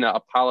John Cena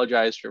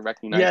apologize for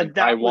recognizing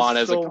Taiwan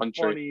as a country.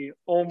 Funny.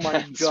 Oh my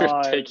That's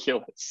god,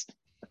 ridiculous.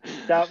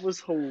 That was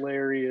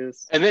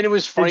hilarious. And then it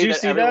was funny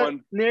that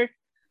everyone. That, Nick?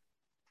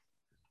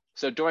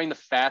 So during the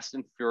Fast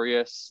and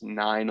Furious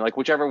 9, like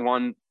whichever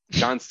one,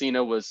 John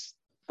Cena was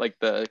like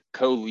the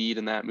co-lead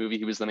in that movie.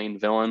 He was the main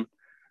villain.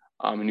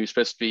 And he was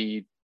supposed to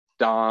be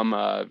Dom,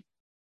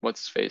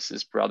 what's his face,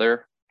 his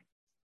brother.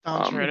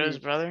 Dom Toretto's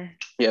brother?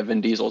 Yeah, Vin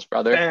Diesel's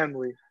brother.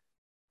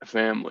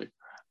 Family.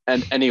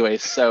 And anyway,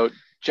 so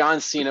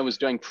John Cena was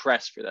doing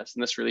press for this,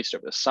 and this released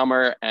over the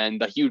summer.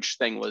 And the huge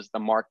thing was the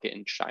market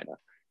in China,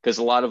 because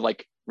a lot of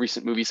like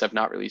recent movies have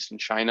not released in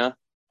China.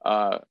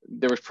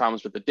 There was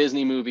problems with the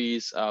Disney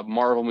movies.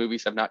 Marvel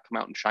movies have not come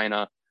out in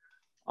China,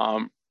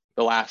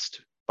 the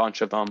last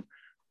bunch of them.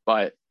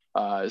 But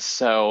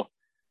so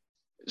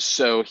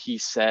he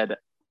said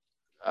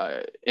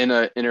in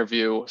an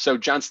interview, so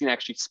John Cena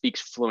actually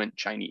speaks fluent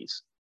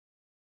Chinese,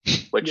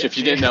 which if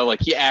you didn't know,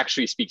 like he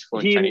actually speaks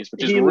fluent Chinese,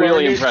 which is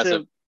really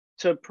impressive.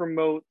 To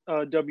promote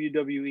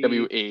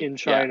WWE in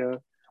China. Yeah.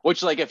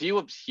 Which, like, if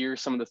you hear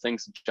some of the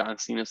things that John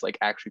Cena's like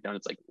actually done,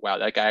 it's like, wow,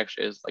 that guy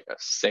actually is like a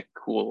sick,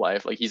 cool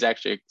life. Like, he's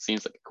actually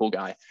seems like a cool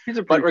guy.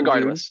 But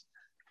regardless,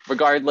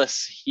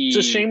 it's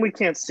a shame we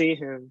can't see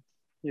him.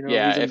 You know,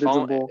 yeah, he's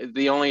invisible.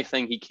 The only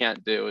thing he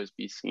can't do is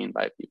be seen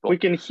by people. We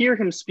can hear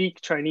him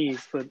speak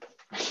Chinese, but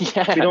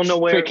yeah, we don't know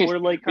where. We're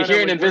like, we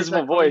hear an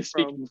invisible voice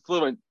speaking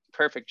fluent,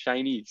 perfect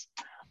Chinese.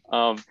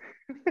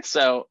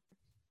 So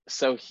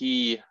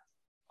he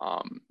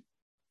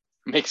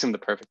makes him the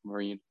perfect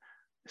Marine.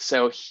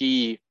 So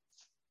he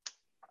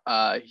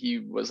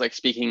was like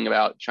speaking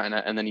about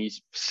China, and then he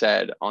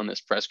said on this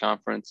press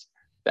conference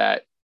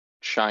that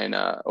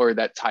China, or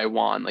that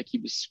Taiwan, like he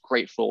was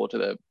grateful to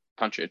the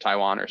country of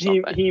Taiwan or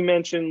something. He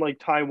mentioned like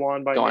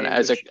Taiwan by name,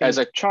 as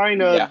a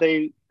China. Yeah,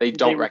 they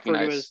don't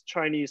recognize to as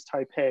Chinese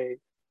Taipei.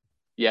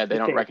 Yeah, they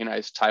don't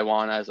recognize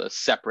Taiwan as a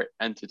separate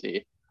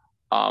entity,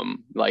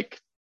 like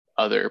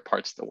other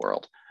parts of the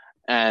world.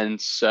 And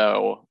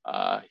so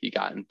he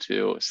got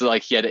into, so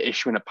like he had to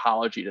issue an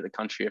apology to the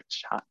country of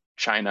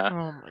China.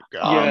 Oh my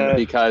God.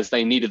 Because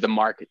they needed the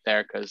market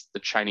there, because the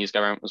Chinese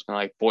government was going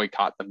to like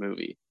boycott the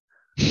movie.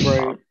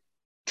 Right.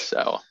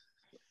 So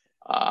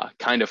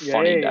kind of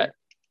funny that.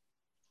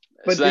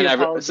 But so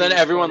then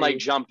everyone like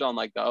jumped on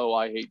like the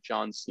I hate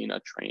John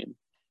Cena train.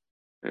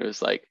 It was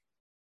like,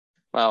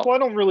 well, I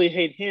don't really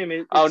hate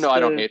him. I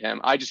don't hate him.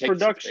 I just hate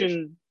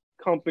production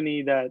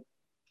company that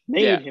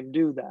made him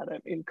do that. I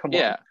mean, come on.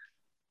 Yeah,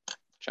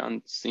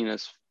 John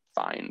Cena's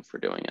fine for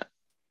doing it.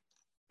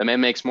 The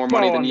man makes more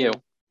money than you.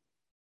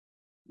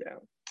 Yeah,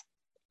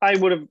 I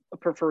would have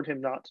preferred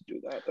him not to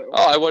do that though.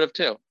 Oh, I would have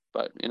too.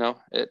 But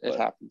it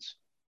happens.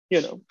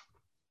 Yeah.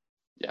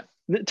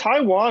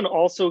 Taiwan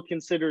also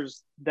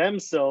considers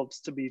themselves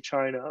to be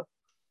China,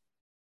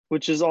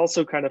 which is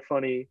also kind of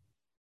funny.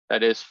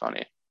 That is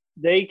funny.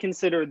 They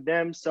consider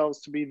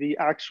themselves to be the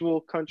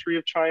actual country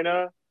of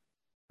China,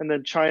 and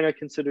then China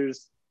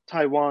considers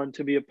Taiwan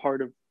to be a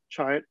part of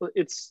China.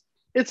 It's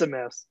a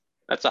mess.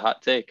 That's a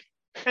hot take.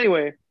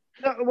 Anyway,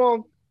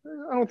 well,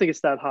 I don't think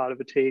it's that hot of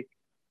a take.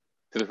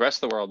 To the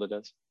rest of the world, it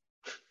is.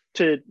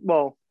 To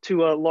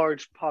a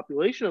large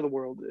population of the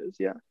world, it is.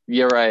 Yeah.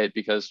 You're right,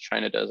 because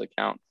China does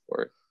account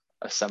for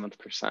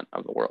 1/7%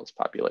 of the world's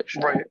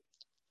population. Right.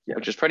 Yeah.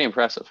 Which is pretty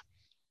impressive.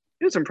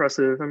 It's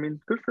impressive. I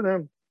mean, good for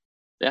them.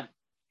 Yeah.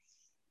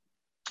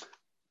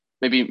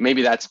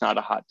 Maybe that's not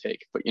a hot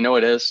take, but you know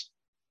what it is?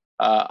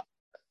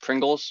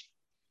 Pringles,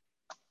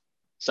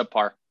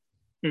 subpar.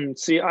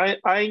 See,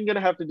 I'm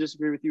gonna have to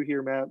disagree with you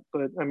here, Matt.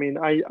 But I mean,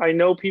 I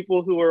know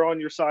people who are on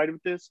your side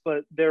with this,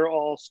 but they're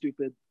all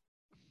stupid,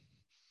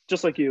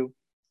 just like you.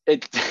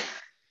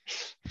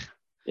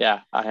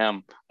 Yeah, I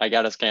am. I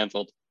got us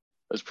canceled.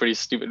 It was a pretty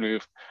stupid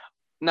move.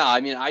 No,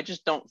 I mean, I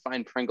just don't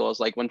find Pringles,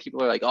 like when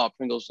people are like, oh,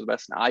 Pringles are the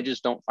best. I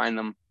just don't find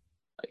them,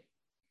 like,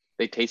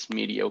 they taste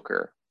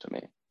mediocre to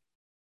me.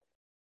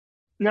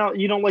 Now,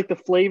 you don't like the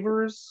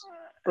flavors?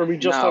 Or are we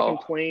just talking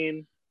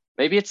plain?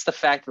 Maybe it's the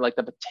fact that like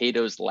the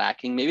potatoes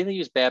lacking. Maybe they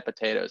use bad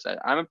potatoes.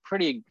 I'm a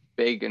pretty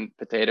big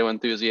potato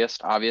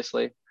enthusiast,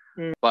 obviously.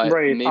 But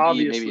right,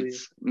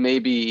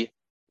 maybe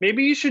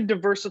you should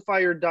diversify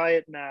your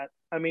diet, Matt.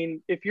 I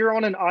mean, if you're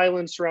on an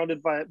island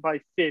surrounded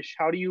by fish,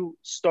 how do you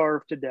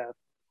starve to death?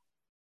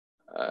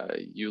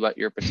 You let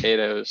your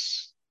potato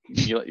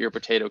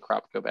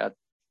crop go bad.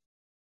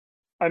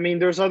 I mean,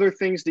 there's other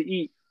things to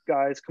eat,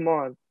 guys. Come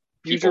on,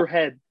 use your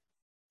head.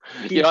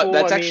 People,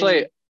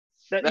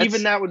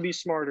 even that would be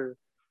smarter.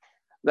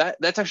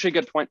 That's actually a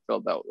good point,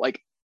 Phil. Though,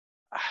 like,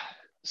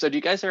 so do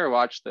you guys ever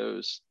watch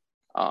those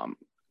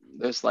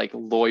like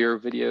lawyer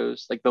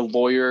videos, like the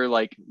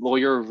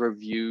lawyer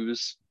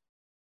reviews?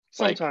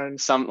 Sometimes like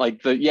some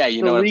like the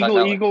know what I'm talking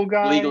about, Eagle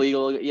guy. Legal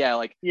Eagle,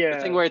 the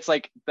thing where it's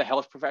like the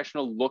health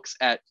professional looks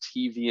at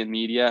TV and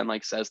media and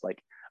like says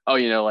like, oh,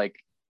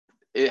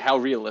 how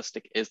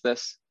realistic is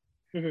this?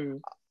 Mm-hmm.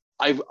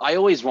 I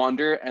always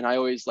wonder, and I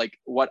always like,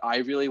 what I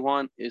really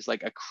want is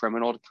like a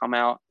criminal to come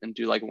out and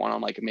do like one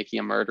on like making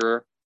a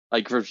murderer,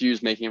 like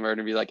reviews making a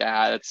murder, and be like,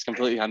 that's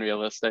completely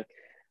unrealistic.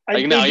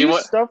 Like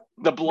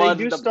the blood,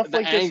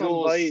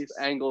 the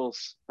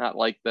angles, not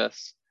like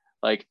this.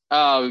 Like,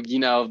 oh,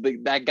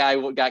 that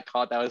guy got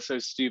caught. That was so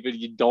stupid.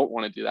 You don't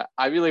want to do that.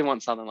 I really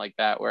want something like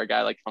that where a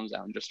guy like comes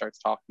out and just starts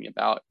talking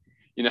about,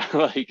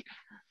 like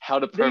how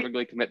to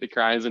perfectly commit the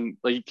crimes, and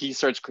like he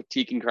starts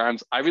critiquing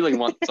crimes. I really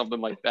want something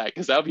like that,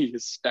 because that would be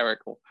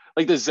hysterical.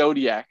 Like the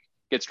Zodiac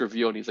gets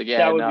revealed and he's like,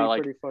 that would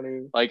be pretty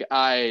funny. Like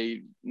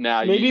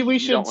maybe we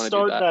should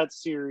start that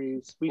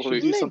series. We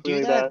should do something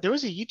like that. There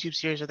was a YouTube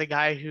series of the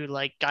guy who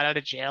like got out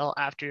of jail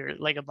after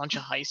like a bunch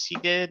of heists he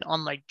did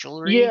on like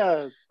jewelry.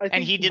 Yeah,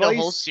 and he did a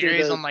whole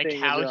series on like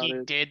how he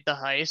did the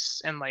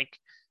heists and like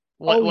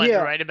what went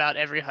right about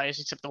every heist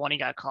except the one he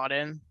got caught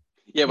in.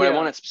 Yeah, but I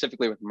want it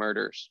specifically with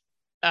murders.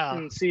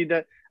 Oh, see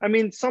that? I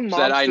mean, some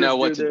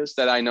mobsters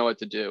that I know what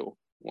to do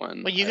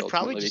when. Well, you could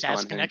probably just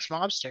ask an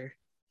ex-mobster.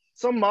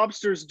 Some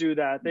mobsters do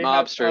that.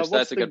 What's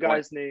that's a good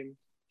guy's point. Name?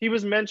 He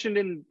was mentioned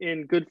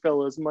in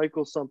Goodfellas,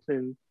 Michael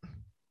something.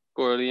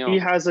 Corleone. He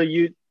has a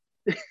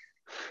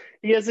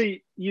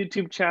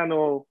YouTube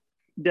channel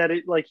that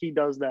he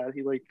does that.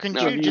 He like.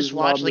 Couldn't you just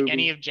watch like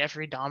any of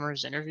Jeffrey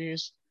Dahmer's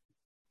interviews?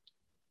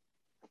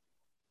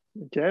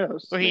 I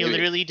guess. Where he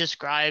literally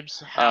describes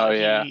how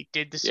he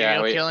did the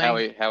serial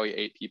killing. How he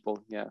ate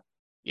people. Yeah.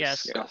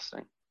 Yes.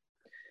 Disgusting.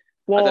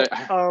 Well,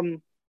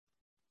 you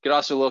could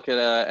also look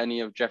at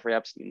any of Jeffrey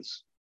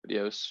Epstein's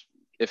videos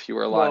if he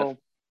were alive. Well,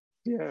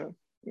 yeah.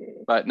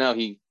 But no,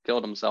 he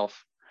killed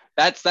himself.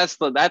 That's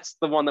the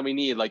one that we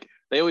need. Like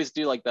they always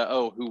do like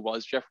who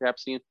was Jeffrey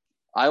Epstein?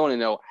 I want to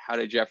know, how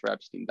did Jeffrey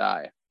Epstein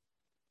die?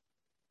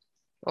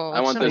 Oh,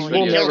 I want this video.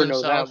 We'll never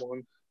know that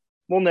one.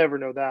 We'll never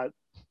know that.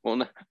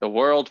 Well, the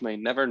world may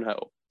never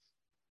know.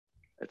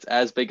 It's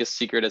as big a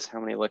secret as how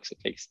many licks it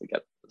takes to get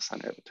to the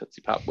center of the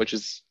Tootsie Pop, which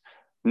is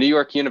New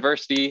York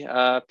University.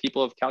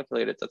 People have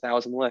calculated it's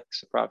 1,000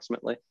 licks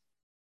approximately.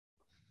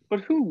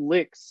 But who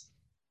licks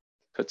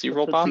Tootsie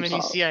Roll Pop? How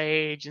many CIA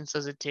agents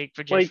does it take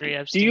for Jeffrey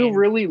Epstein? Do you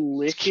really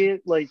lick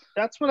it? Like,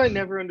 that's what I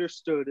never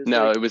understood.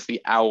 No, it was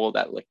the owl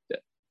that licked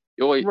it.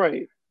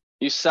 Right.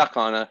 You suck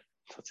on a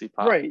Tootsie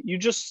Pop. Right. You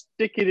just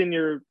stick it in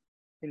your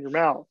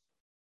mouth.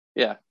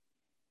 Yeah.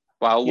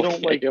 While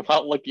looking at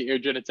your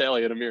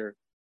genitalia in a mirror.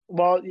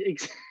 Well,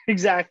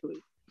 exactly.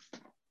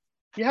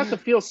 You have to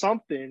feel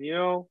something,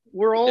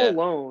 We're all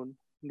alone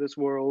in this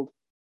world.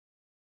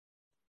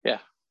 Yeah.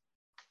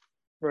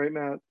 Right,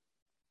 Matt?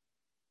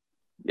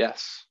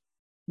 Yes.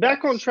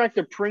 Back on track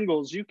to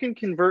Pringles, you can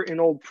convert an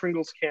old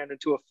Pringles can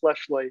into a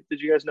fleshlight.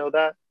 Did you guys know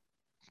that?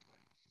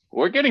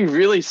 We're getting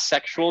really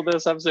sexual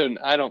this episode, and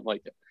I don't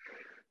like it.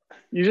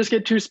 You just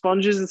get 2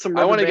 sponges and some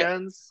rubber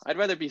bands. I'd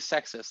rather be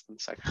sexist than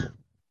sexual.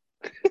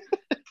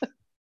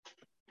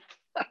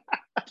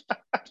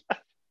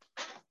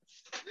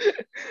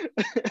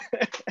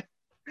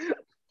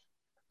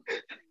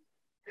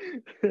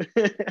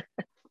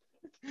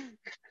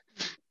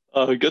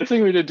 Good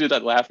thing we didn't do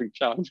that laughing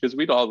challenge because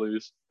we'd all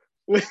lose.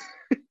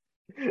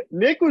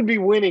 Nick would be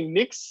winning.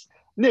 Nick.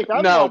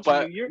 I'm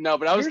but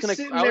I was gonna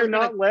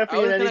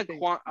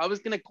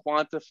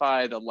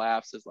quantify the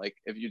laughs as like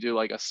if you do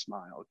like a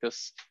smile,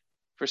 because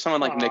for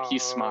someone like Nick, he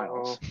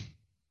smiles,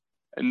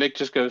 and Nick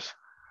just goes,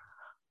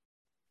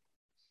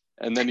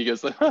 and then he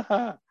goes like,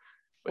 wow.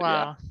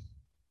 Yeah.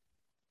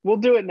 We'll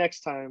do it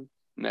next time.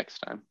 Not this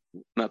time.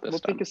 We'll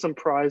think of some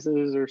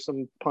prizes or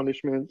some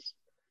punishments.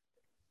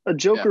 A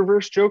Joker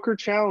versus Joker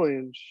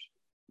challenge.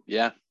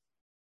 Yeah.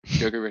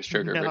 Joker versus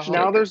Joker versus Joker.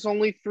 Now there's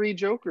only 3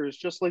 Jokers,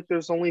 just like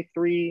there's only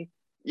 3.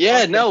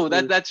 Yeah, no,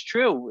 that's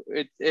true.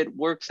 It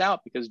works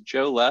out because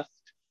Joe left,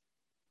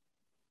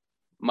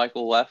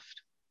 Michael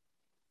left,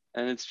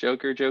 and it's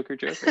Joker.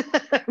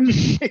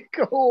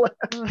 Michael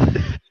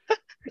left.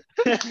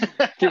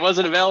 He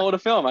wasn't available to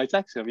film. I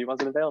texted him. He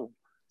wasn't available.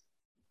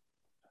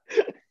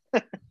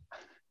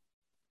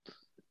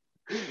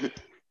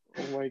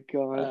 Oh my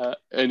god.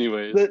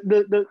 Anyways,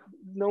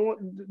 no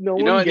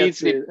one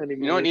gets it anymore.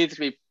 You know what needs to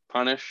be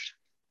punished?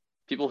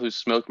 People who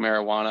smoke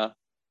marijuana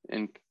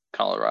in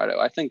Colorado.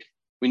 I think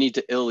we need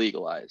to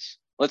illegalize.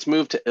 Let's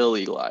move to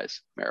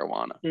illegalize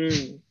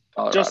marijuana.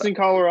 Just in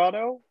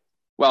Colorado?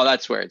 Well,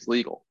 that's where it's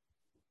legal.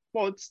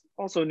 Well, it's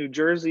also New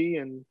Jersey,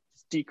 and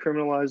it's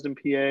decriminalized in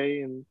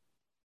PA. And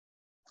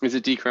is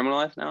it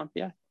decriminalized now in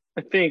PA?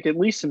 I think, at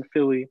least in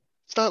Philly.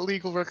 It's not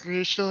legal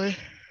recreationally.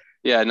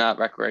 Yeah, not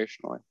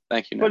recreationally.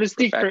 Thank you, Nick. But it's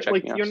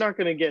like you're not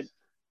going to get.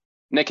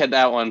 Nick had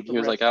that one. He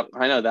was like, "Oh,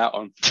 I know that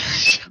one."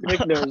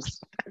 Nick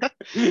knows.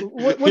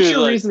 What's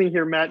your reasoning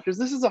here, Matt? Because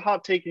this is a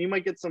hot take, and you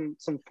might get some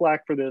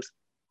flack for this.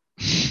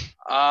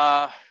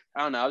 I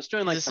don't know. I was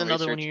doing like is this some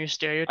another research. One of your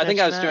stereotypes? I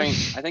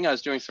think I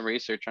was doing some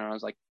research, and I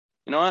was like,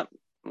 you know what?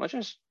 Let's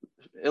just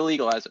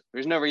illegalize it.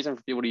 There's no reason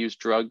for people to use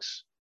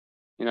drugs.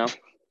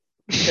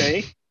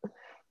 Okay.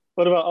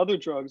 What about other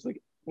drugs?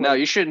 No,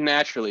 you should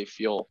naturally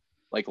feel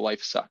like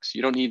life sucks.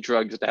 You don't need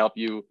drugs to help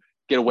you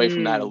get away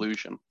from that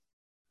illusion.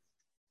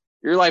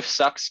 Your life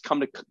sucks.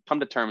 Come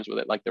to terms with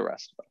it, like the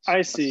rest of us.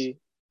 I see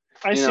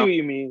what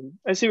you mean.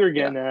 I see what you're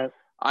getting at.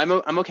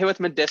 I'm okay with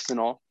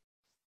medicinal,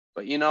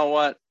 but you know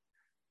what?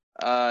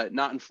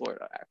 Not in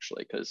Florida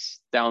actually, because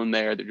down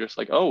there they're just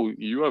like, oh,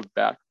 you have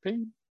back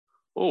pain.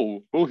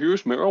 Oh,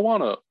 here's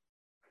marijuana.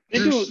 They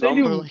do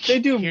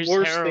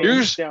worse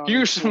things.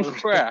 Here's some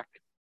crack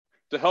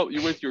to help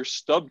you with your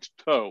stubbed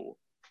toe.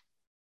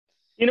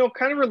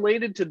 Kind of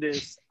related to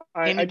this.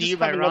 I just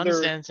have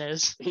another.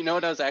 You know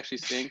what I was actually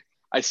seeing?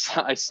 I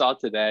saw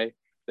today.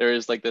 There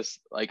is like this,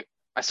 like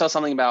I saw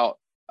something about.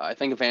 I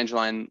think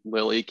Evangeline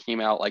Lilly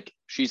came out like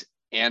she's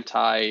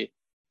anti,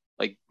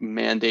 like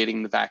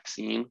mandating the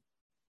vaccine.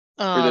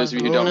 For those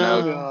of you who don't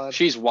know,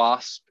 she's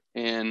Wasp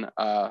in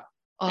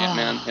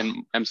Ant-Man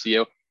and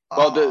MCU.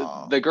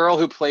 Well, the girl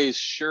who plays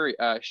Shuri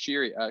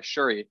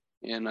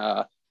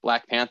in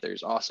Black Panther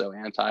is also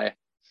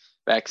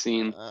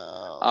anti-vaccine.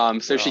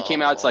 So she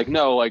came out. It's like,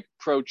 no, like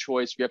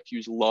pro-choice. We have to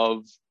use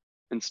love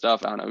and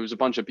stuff. I don't know. It was a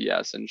bunch of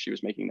BS, and she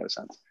was making no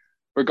sense.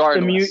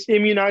 Regardless,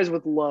 immunize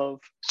with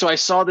love. So I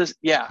saw this.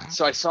 Yeah.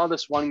 So I saw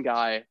this one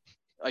guy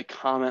like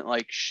comment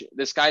like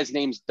this guy's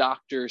name's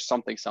Dr.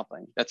 something.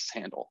 That's his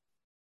handle.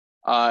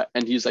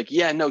 And he's like,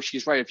 yeah, no,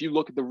 she's right. If you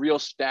look at the real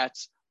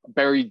stats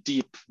buried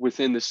deep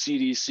within the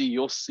CDC,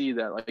 you'll see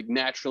that like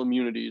natural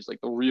immunity is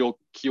like the real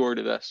cure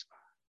to this.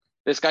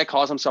 This guy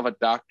calls himself a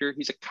doctor.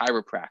 He's a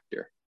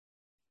chiropractor.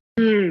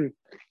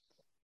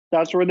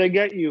 That's where they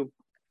get you.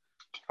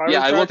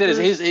 Yeah, I looked at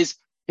his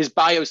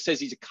bio says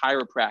he's a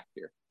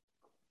chiropractor.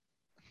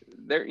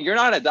 You're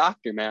not a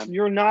doctor, man.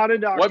 You're not a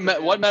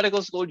doctor. What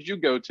medical school did you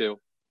go to?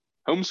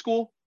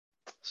 Homeschool?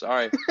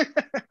 Sorry.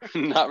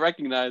 Not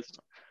recognized.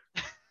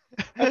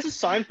 That's a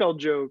Seinfeld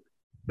joke.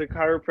 The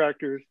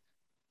chiropractors.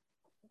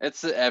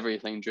 It's an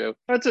everything joke.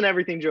 That's an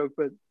everything joke,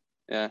 but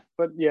yeah.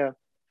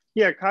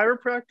 Yeah,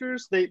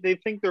 chiropractors, they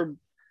think they're,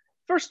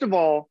 first of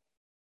all,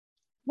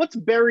 what's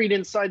buried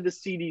inside the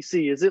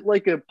CDC? Is it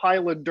like a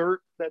pile of dirt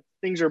that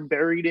things are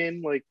buried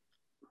in? Like,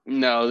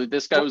 no,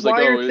 this guy was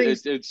like,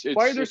 it's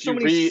why are there so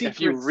many secrets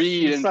if you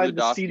read inside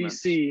into the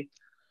CDC?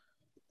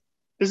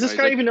 Does this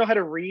guy even know how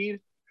to read?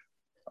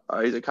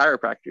 He's a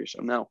chiropractor,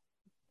 so no.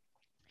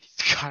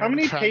 How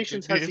many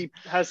patients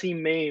has he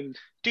maimed?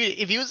 Dude,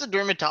 if he was a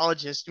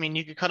dermatologist, I mean,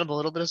 you could cut him a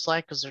little bit of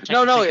slack because they're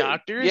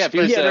doctors. Yeah,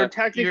 they're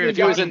technically if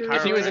he was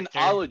an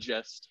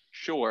ologist,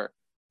 sure.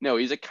 No,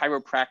 he's a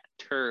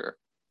chiropractor.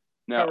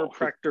 No.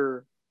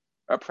 Chiropractor.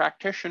 A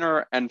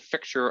practitioner and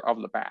fixer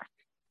of the back.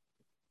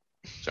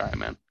 Sorry,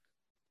 man.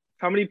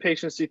 How many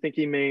patients do you think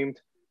he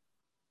maimed?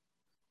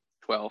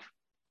 12,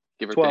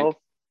 give or 12.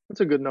 take.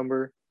 That's a good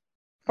number.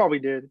 Probably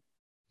did.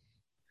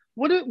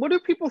 What do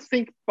people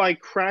think by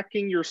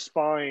cracking your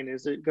spine?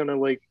 Is it gonna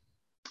like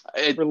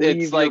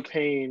relieve it's your like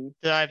pain?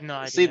 I have no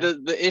idea. See,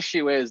 the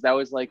issue is that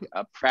was like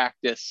a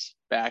practice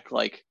back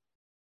like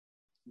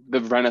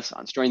the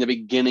Renaissance, during the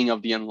beginning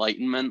of the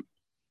Enlightenment.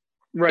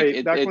 Right,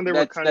 like back when they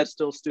were kind of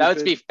still stupid. That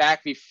would be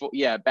back before,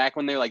 back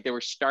when they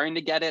were starting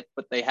to get it,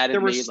 but they hadn't They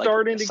were made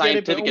starting like to get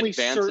it, but scientific only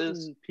advances.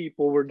 certain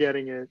people were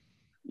getting it.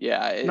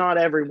 Yeah, Not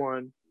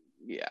everyone.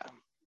 Yeah,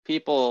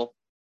 people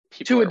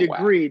to a are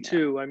degree whack,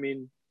 too. I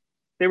mean,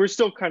 they were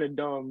still kind of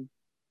dumb.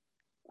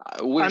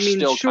 We're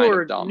still sure,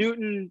 kind of dumb.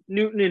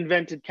 Newton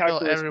invented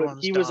calculus, but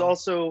he was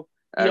also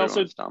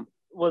dumb.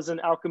 was an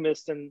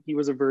alchemist, and he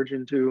was a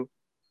virgin too.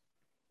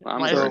 Well,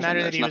 why does it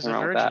matter that he was a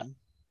virgin?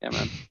 Yeah,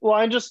 man. Well,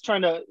 I'm just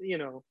trying to,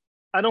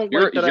 I don't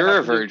like that. You're I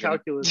have a virgin. to do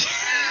calculus.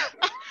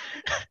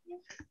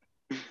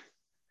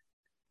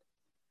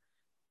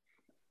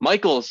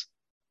 Michael's.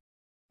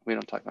 We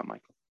don't talk about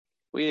Michael.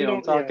 We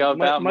don't talk about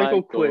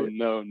Michael. Quit.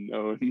 No.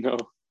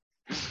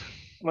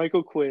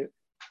 Michael quit.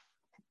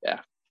 Yeah.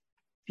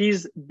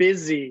 He's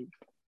busy.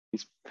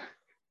 He's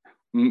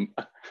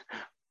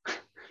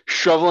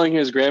shoveling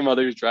his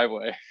grandmother's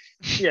driveway.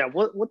 Yeah,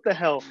 what the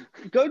hell?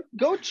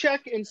 Go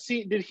check and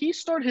see. Did he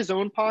start his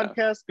own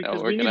podcast?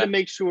 Because we need to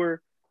make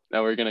sure.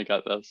 No, we're gonna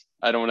cut this.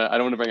 I don't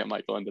want to bring up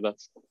Michael into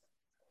this.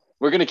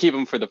 We're gonna keep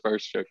him for the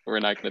first joke. We're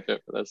not gonna do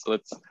it for this. So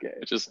let's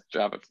just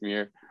drop it from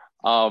here.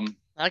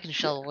 I can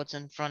shovel what's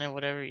in front of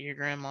whatever your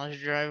grandma's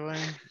driveway.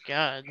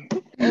 God.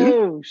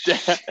 Oh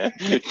damn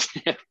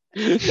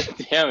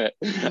it!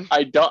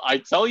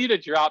 I tell you to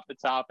drop the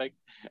topic,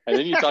 and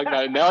then you talk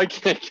about it. Now I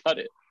can't cut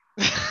it.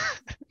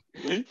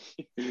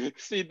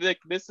 See, Nick,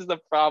 this is the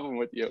problem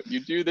with you.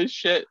 You do this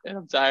shit, and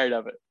I'm tired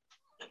of it.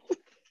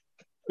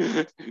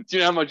 Do you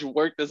know how much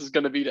work this is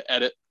going to be to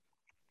edit?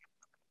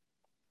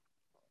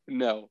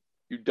 No,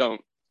 you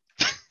don't.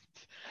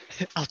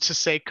 I'll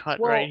just say cut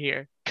right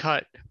here.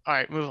 Cut. All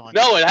right, move on.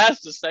 No, it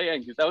has to say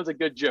end because that was a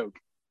good joke.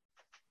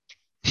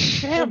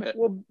 Damn it.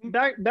 Well,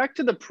 back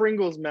to the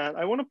Pringles, Matt.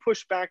 I want to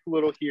push back a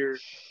little here.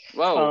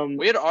 Whoa,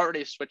 we had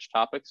already switched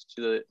topics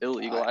to the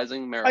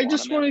illegalizing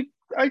marijuana.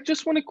 I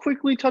just want to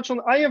quickly touch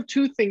on. I have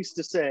two things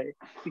to say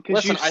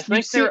because I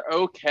think they're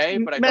okay,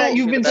 but Matt,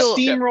 you've been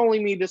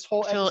steamrolling me this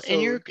whole Phil,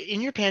 episode.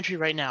 in your pantry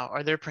right now,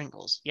 are there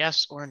Pringles?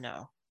 Yes or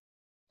no?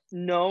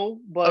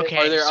 No, but okay.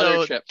 Are there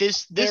other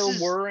chips? There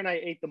were, and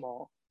I ate them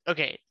all.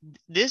 Okay,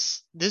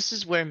 this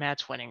is where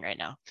Matt's winning right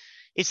now.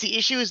 It's the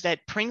issue is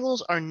that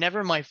Pringles are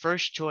never my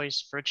first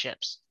choice for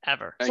chips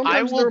ever.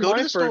 Sometimes I will go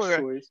to the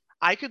store.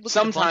 I could look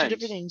at a bunch of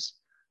different things,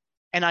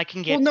 and I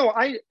can get. Well,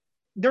 no,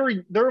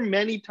 there are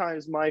many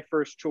times my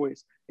first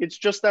choice. It's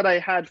just that I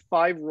had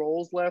 5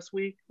 rolls last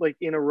week, like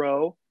in a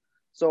row,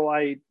 so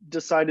I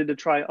decided to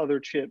try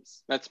other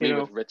chips. That's me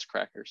with Ritz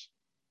crackers.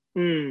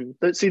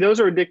 See, those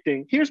are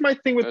addicting. Here's my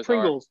thing with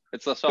Pringles.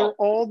 It's the salt. They're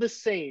all the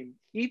same.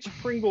 Each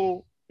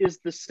Pringle is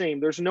the same.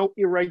 There's no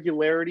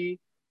irregularity.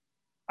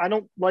 I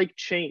don't like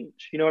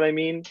change. You know what I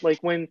mean?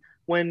 Like when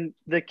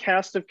the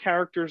cast of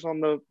characters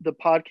on the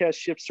podcast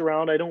shifts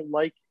around, I don't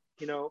like,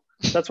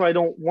 that's why I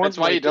don't want. That's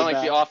why you don't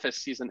like The Office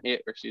season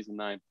 8 or season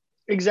 9.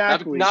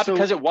 Exactly. Not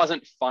because it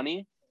wasn't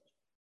funny.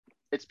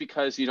 It's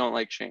because you don't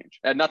like change.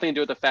 It had nothing to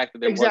do with the fact that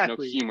there was no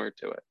humor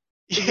to it.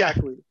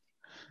 Exactly.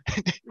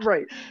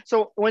 Right.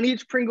 So when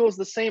each Pringle is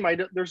the same,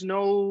 there's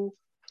no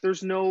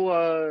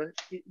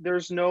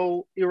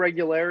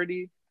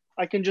irregularity.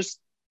 I can just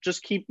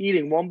keep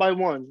eating one by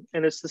one,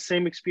 and it's the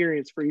same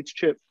experience for each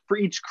chip, for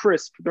each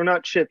crisp. They're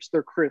not chips,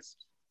 they're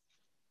crisps,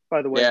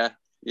 by the way.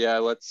 Yeah,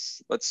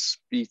 let's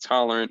be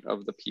tolerant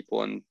of the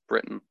people in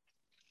Britain.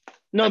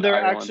 No,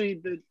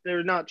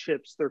 they're not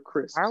chips, they're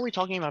crisps. Why are we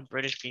talking about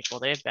British people?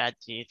 They have bad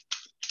teeth.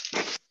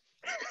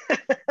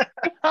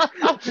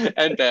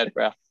 And bad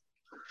breath.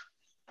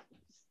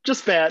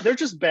 Just bad. They're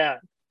just bad.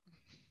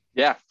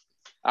 Yeah.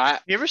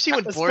 You ever see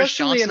what Boris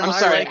Johnson? I'm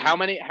sorry. How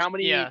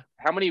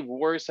many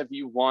wars have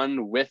you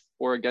won with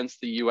or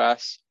against the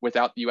U.S.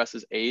 without the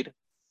U.S.'s aid?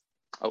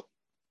 Oh,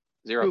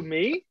 0. Who,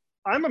 me?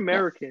 I'm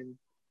American.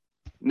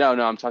 No,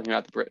 I'm talking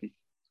about Britain.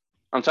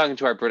 I'm talking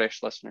to our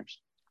British listeners.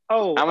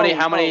 Oh, how many?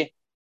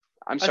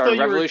 I'm sorry.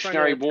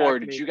 Revolutionary War.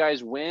 Did you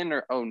guys win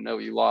or? Oh no,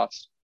 you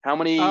lost. How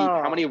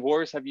many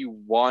wars have you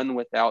won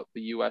without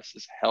the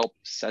U.S.'s help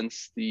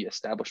since the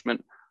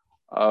establishment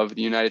of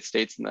the United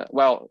States in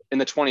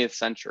the 20th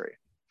century?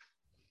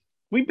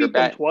 We beat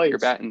them twice. You're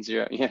batting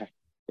 0. Yeah,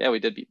 we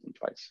did beat them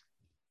twice.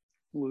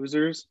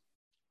 Losers.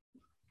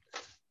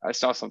 I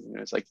saw something that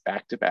was like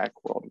back-to-back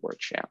World War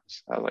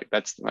champs. I was like,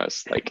 that's the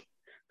most like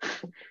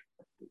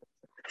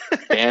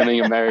damning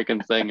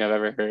American thing I've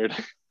ever heard.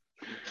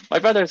 My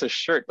brother has a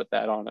shirt with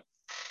that on it.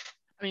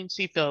 I mean,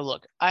 see, Phil,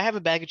 look, I have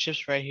a bag of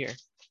chips right here.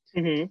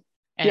 Mm-hmm.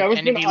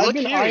 And if you look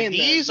here,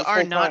 these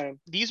are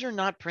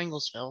not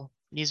Pringles, Phil.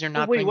 These are Oh,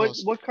 not wait,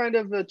 Pringles. what kind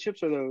of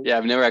chips are those? Yeah,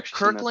 I've never actually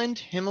seen those. Kirkland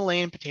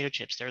Himalayan potato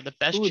chips. They're the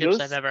best Ooh, chips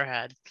those- I've ever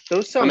had.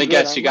 Those sound Let me good.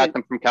 guess, I you got might-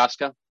 them from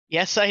Costco?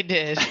 Yes, I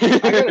did. I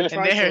gotta And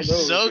try some they're of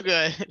those. so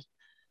good.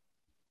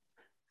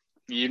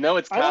 You know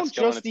it's Costco I don't when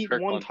just it's eat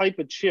Kirkland. one type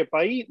of chip.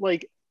 I eat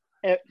like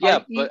Yeah,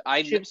 I but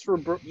eat chips for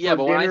but dinner,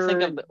 when I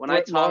think of when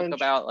I talk lunch.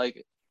 about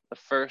like the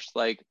first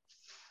like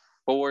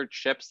 4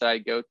 chips that I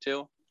go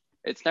to,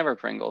 it's never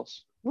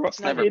Pringles. It's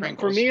never For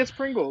Pringles. me, it's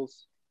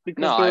Pringles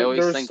because No, I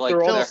always think, like,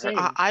 they're all they're- the same.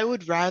 I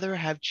would rather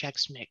have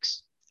Chex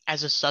Mix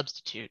as a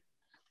substitute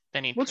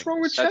than eat What's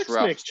wrong with That's Chex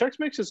rough. Mix? Chex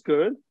Mix is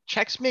good.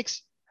 Chex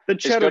Mix? The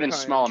It's cheddar good in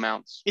kind. small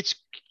amounts.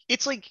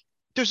 It's like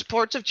there's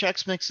parts of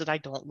Chex Mix that I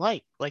don't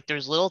like. Like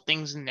there's little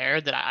things in there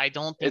that I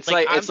don't think. It's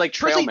like I'm it's like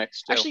trail personally-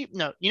 mix too. Actually,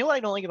 no. You know what I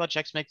don't like about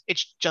Chex Mix?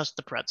 It's just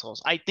the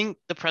pretzels. I think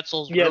the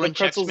pretzels Yeah, the ruin Chex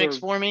pretzels Mix are-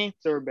 for me.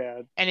 They're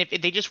bad. And if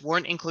they just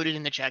weren't included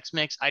in the Chex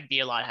Mix, I'd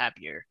be a lot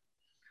happier.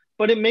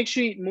 But it makes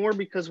you eat more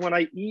because when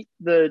I eat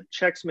the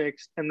Chex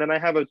Mix and then I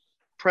have a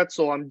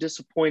pretzel, I'm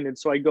disappointed,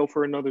 so I go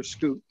for another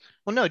scoop.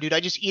 Well, no, dude, I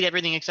just eat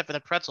everything except for the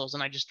pretzels,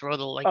 and I just throw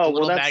the Oh, the well,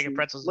 little that's bag of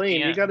pretzels. at the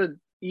lame. You end. gotta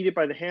eat it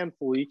by the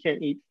handful. You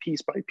can't eat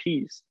piece by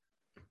piece.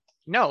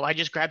 No, I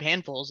just grab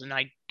handfuls and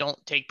I don't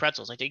take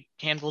pretzels. I take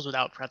handfuls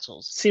without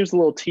pretzels. Seems a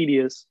little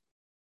tedious.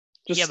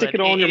 Just Yeah, stick but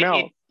it all in your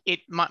mouth.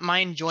 My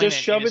enjoyment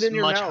shove it is in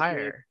your much mouth,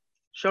 higher. Nick.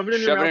 Shove it in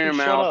Shove your it mouth in and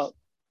your shut mouth. up.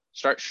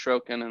 Start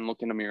stroking and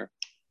look in the mirror.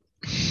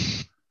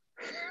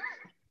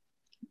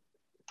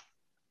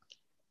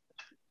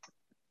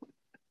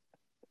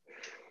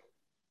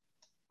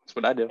 That's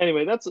what I do.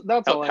 Anyway, that's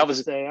all I have to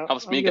say.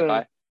 Helps I'm me gonna- get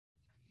by.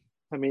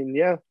 I mean,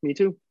 yeah, me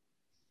too.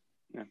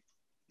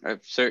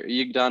 So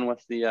you done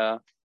with the?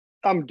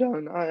 I'm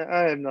done.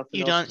 I have nothing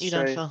You else done? to You say.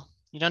 done, Phil?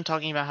 You done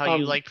talking about how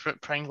you Um, like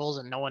Pringles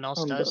and no one else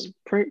I'm does?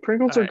 done.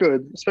 Pringles are Alright.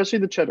 good, especially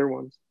the cheddar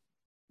ones.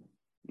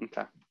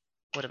 Okay.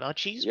 What about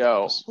cheese Yo,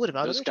 balls? What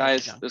about those other types of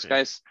guys. junk Those food?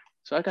 guys.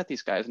 So I got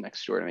these guys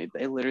next door to me.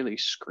 They literally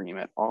scream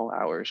at all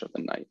hours of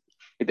the night.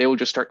 They will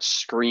just start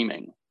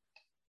screaming,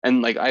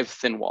 and like I have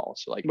thin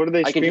walls. So like What are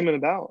they I can- screaming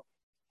about?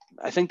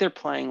 I think they're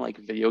playing like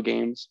video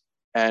games,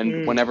 and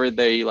Mm. whenever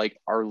they like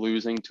are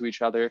losing to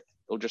each other,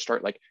 they'll just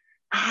start like,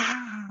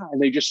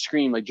 and they just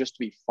scream like just to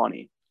be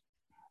funny.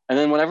 And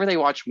then whenever they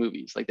watch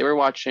movies, like they were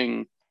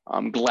watching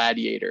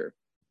Gladiator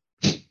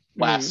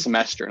last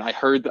semester, and I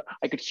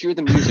could hear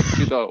the music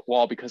through the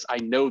wall because I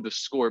know the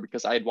score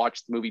because I had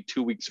watched the movie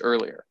 2 weeks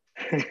earlier.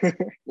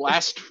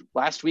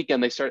 Last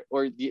weekend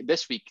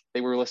this week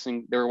they were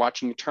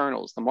watching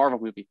Eternals, the Marvel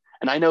movie,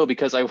 and I know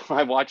because I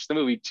watched the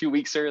movie 2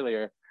 weeks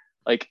earlier.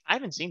 Like I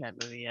haven't seen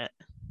that movie yet.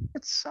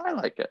 I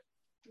like it.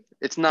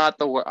 It's not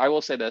I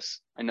will say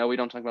this. I know we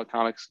don't talk about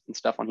comics and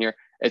stuff on here.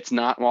 It's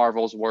not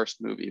Marvel's worst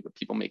movie, but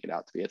people make it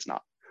out to be. It's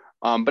not.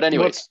 But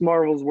anyways, What's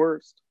Marvel's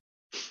worst?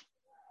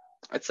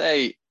 I'd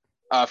say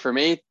for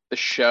me, the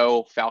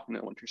show Falcon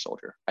and the Winter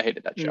Soldier. I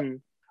hated that show.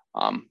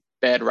 Mm.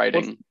 Bad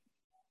writing,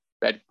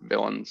 bad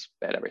villains,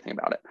 bad everything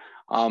about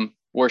it.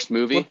 Worst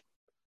movie?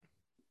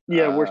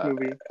 Yeah, worst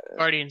movie.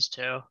 Guardians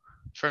 2,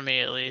 for me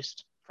at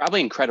least.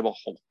 Probably Incredible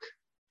Hulk.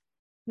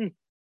 Hmm.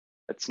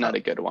 It's not a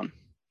good one.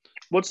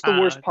 What's the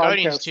worst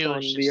Guardians podcast 2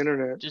 on is the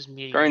internet? Just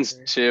mediocre. Guardians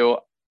 2,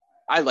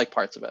 I like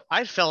parts of it.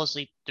 I fell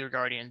asleep through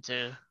Guardian 2.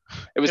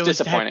 It was It was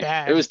that disappointing.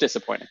 bad. It was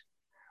disappointing.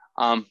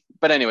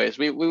 But anyways,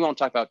 we won't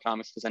talk about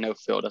comics because I know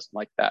Phil doesn't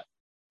like that.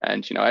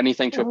 And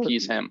anything to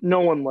appease him. No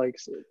one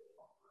likes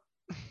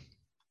it.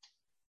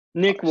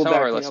 Nick will Some of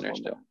back our me listeners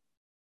up do. on that.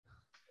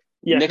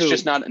 Yeah, Nick's who?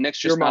 just not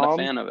Your a mom?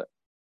 fan of it.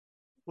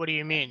 What do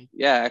you mean?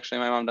 Yeah, actually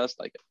my mom does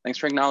like it. Thanks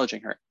for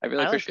acknowledging her. I really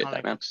I like appreciate comic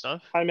that, man. book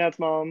stuff. Hi, Matt's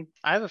mom.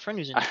 I have a friend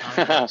who's into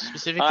comic books,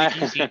 specifically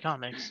DC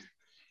comics.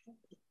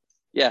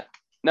 Yeah.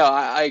 No,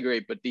 I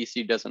agree, but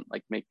DC doesn't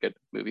like make good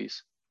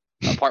movies.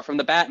 Apart from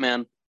the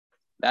Batman,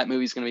 that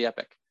movie's gonna be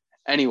epic.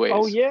 Anyways.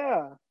 Oh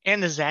yeah,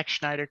 And the Zack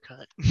Snyder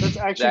cut. that's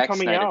actually Zack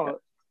coming Snyder out. cut.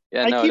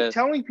 Yeah, I no, it keep is.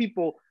 telling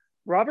people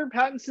Robert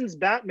Pattinson's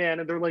Batman,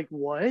 and they're like,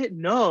 "What?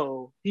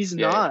 No, he's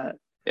Yeah, not."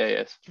 Yeah, he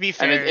is. To be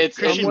fair, it's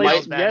Christian like,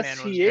 Bale's Batman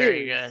yes, was he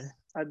very is. good.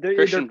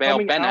 Christian they're Bale,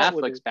 coming Ben out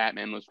with Affleck's it.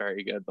 Batman was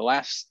very good.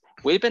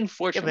 We've been Yeah,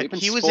 fortunate. We've but been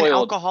he was an spoiled.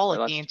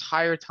 alcoholic the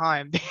entire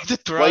time. They had to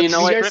throw Well, out you know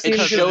You what? guys It seen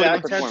his showed in the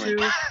back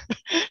performance.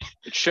 tattoo?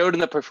 It showed in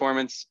the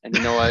performance, and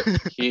you know what?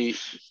 He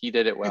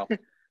did it well.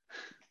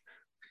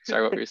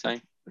 Sorry, what were you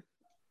saying?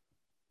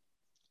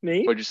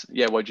 Me? What'd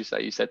you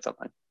say? You said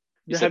something.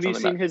 You said Have you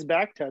something seen about his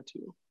back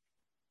tattoo?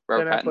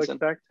 Robert Ben Affleck's Pattinson.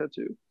 back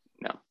tattoo.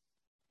 No.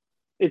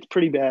 It's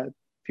pretty bad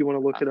if you want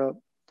to look it up.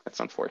 That's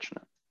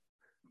unfortunate.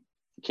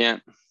 You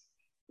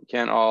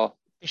can't all.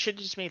 They should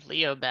have just made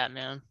Leo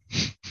Batman.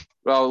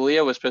 Well,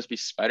 Leo was supposed to be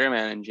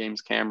Spider-Man in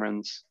James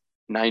Cameron's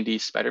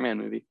 90s Spider-Man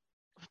movie.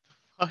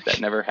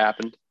 That never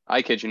happened.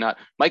 I kid you not.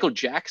 Michael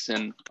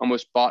Jackson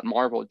almost bought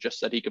Marvel just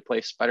so that he could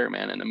play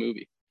Spider-Man in a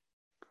movie.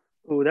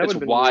 Oh, that It's would have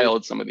been wild,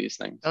 weird. some of these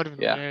things. That would have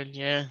been weird,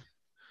 yeah.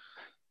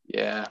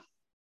 Yeah.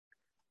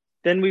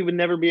 Then we would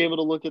never be able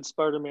to look at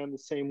Spider-Man the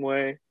same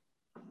way.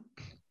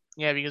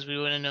 Yeah, because we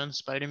wouldn't have known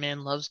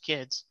Spider-Man loves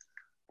kids.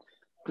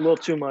 A little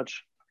too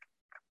much.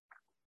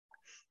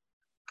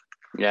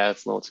 Yeah,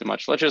 it's a little too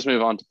much. Let's just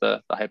move on to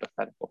the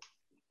hypothetical.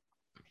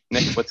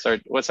 Nick, what's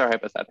our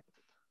hypothetical?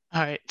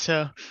 All right,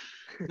 so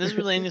this is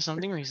relating to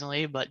something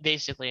recently, but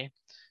basically,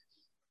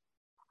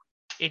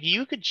 if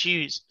you could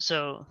choose,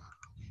 so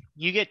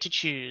you get to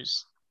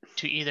choose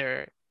to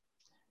either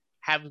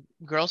have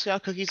Girl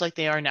Scout cookies like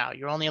they are now.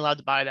 You're only allowed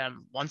to buy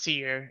them once a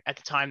year at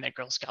the time that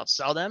Girl Scouts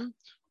sell them,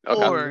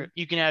 Okay. or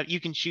you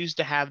can choose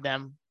to have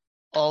them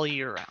all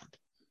year round.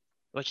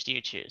 Which do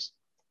you choose?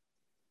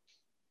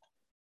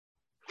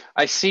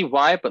 I see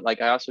why, but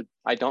like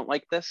I don't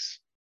like this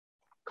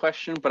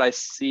question, but I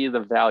see the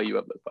value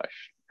of the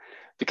question,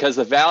 because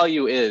the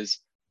value is,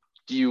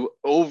 do you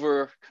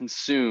over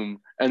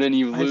consume and then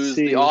you lose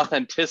the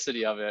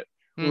authenticity of it,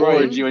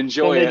 or do you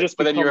enjoy it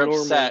but then you're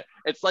upset?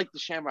 It's like the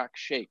Shamrock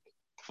Shake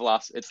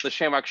philosophy. It's the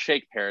Shamrock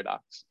Shake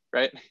paradox,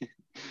 right?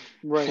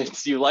 Right.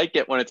 It's you like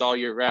it when it's all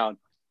year round,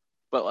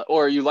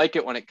 or you like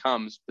it when it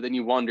comes, but then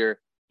you wonder,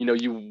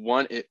 you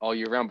want it all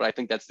year round. But I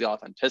think that's the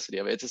authenticity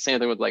of it. It's the same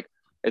thing with like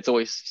It's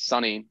Always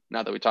Sunny.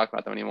 Not that we talk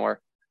about them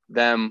anymore.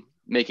 Them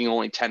making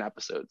only 10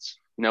 episodes,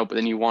 but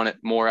then you want it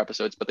more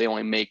episodes, but they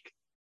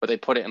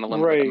put it in a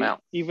limited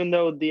amount. Even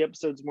though the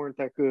episodes weren't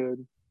that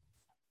good.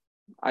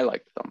 I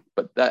liked them,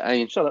 but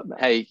shut up, man.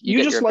 Hey,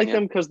 you just like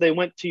them because they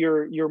went to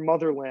your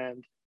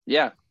motherland.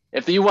 Yeah.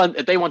 If they went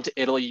to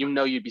Italy,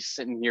 you'd be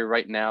sitting here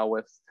right now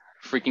with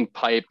freaking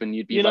pipe, and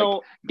you'd be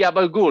like,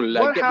 Gabagool.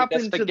 What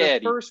happened to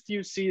the first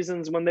few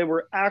seasons when they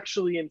were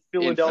actually in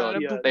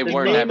Philadelphia? They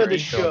were never in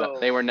Philadelphia.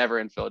 They were never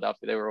in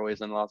Philadelphia. They were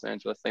always in Los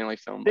Angeles. They only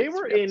filmed.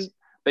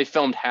 They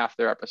filmed half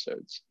their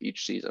episodes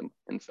each season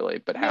in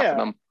Philly, but half of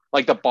them,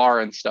 like the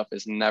bar and stuff,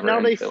 is never. Now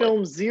in they Philly.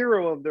 film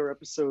 0 of their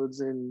episodes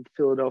in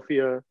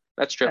Philadelphia.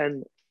 That's true.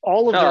 And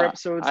all of their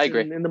episodes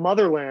in the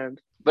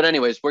motherland. But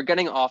anyways, we're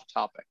getting off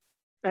topic.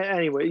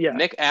 Anyway, yeah.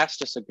 Nick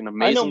asked us an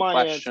amazing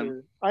question.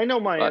 Answer. I know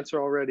my answer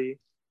already.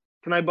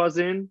 Can I buzz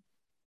in?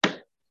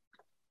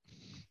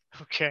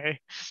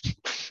 Okay.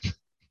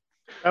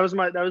 That was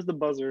the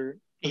buzzer.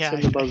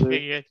 That's the buzzer.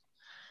 Yeah.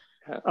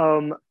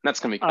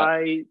 That's gonna be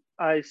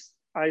cut.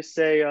 I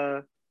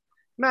say,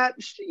 Matt.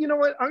 You know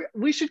what?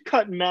 We should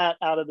cut Matt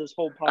out of this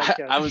whole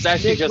podcast. I was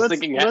actually just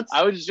thinking.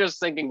 I was just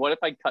thinking, what if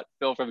I cut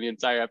Phil from the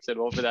entire episode?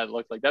 What would that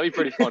look like? That'd be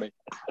pretty funny.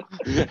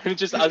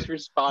 Just us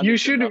responding. You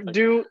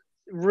should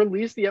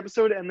release the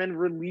episode and then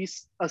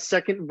release a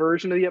second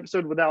version of the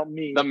episode without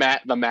me. The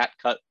Matt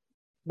cut.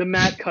 The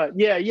Matt cut.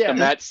 Yeah.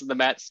 The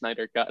Matt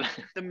Snyder cut.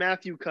 The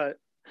Matthew cut.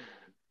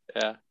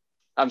 Yeah.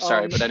 I'm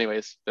sorry, but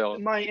anyways, Phil.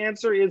 My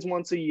answer is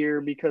once a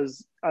year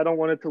because I don't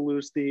want it to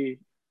lose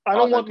I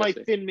don't want my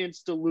Thin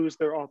Mints to lose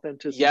their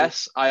authenticity.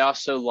 Yes, I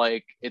also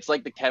it's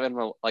like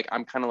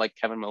I'm kind of like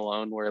Kevin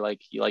Malone, where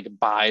like he like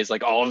buys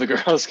like all of the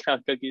Girl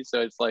Scout cookies.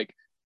 So it's like,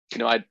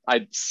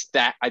 I'd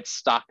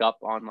stock up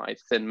on my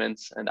Thin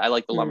Mints, and I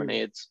like the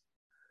lemonades.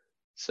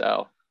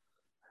 So,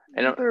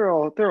 and they're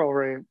all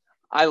right.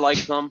 I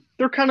like them.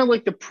 They're kind of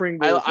like the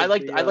Pringles.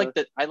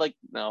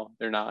 No,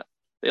 they're not.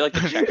 They like the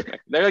Chex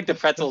Mix. They're like the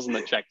pretzels and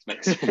the Chex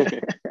Mix.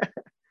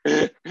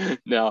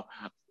 No,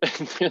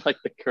 they're like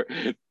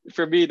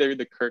for me, they're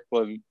the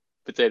Kirkland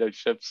potato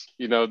chips.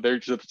 They're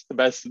just the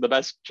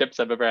best chips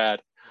I've ever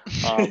had.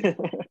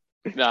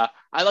 Nah,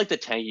 I like the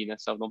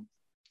tanginess of them.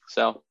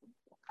 So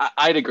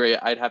I'd agree.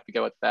 I'd have to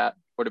go with that.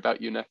 What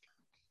about you, Nick?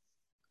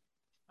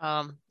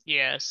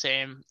 Yeah,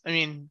 same. I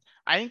mean,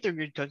 I think they're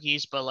good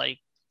cookies, but like,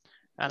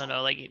 I don't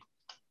know, like,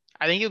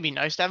 I think it would be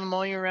nice to have them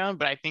all year round,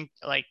 but I think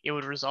like it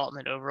would result in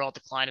an overall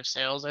decline of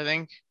sales, I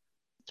think,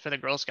 for the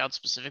Girl Scouts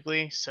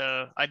specifically.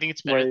 So I think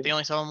it's better if they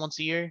only sell them once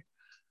a year.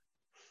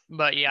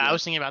 But yeah, I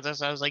was thinking about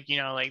this. I was like,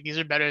 these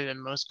are better than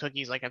most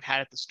cookies like I've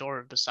had at the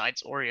store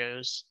besides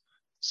Oreos.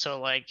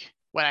 So like,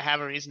 would I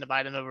have a reason to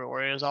buy them over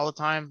Oreos all the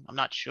time? I'm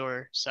not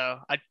sure. So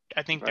I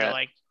think they're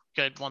like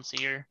good once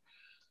a year.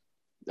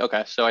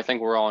 Okay, so I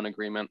think we're all in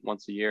agreement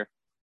once a year.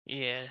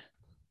 Yeah.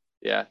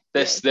 Yeah.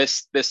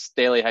 This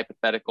daily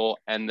hypothetical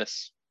and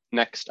this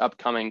next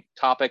upcoming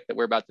topic that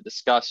we're about to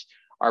discuss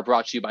are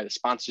brought to you by the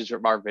sponsors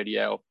of our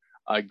video,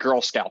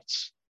 Girl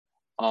Scouts.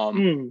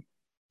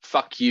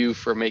 Fuck you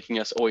for making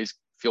us always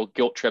feel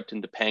guilt tripped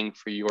into paying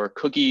for your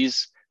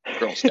cookies,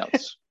 Girl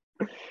Scouts.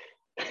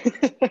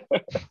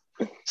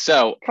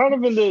 So kind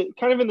of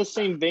in the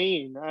same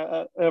vein,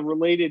 a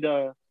related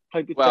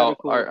hypothetical.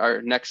 Well,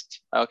 our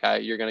next,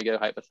 okay, you're gonna get a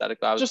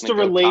hypothetical. I was just a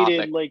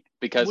related topic,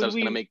 because I was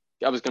gonna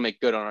make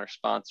good on our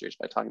sponsors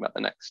by talking about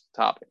the next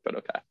topic, but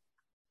okay.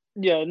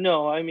 Yeah,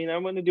 no, I mean, I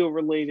want to do a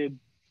related.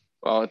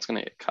 Well, it's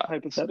gonna get cut.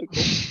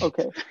 Hypothetical.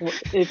 Okay,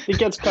 if it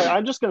gets cut,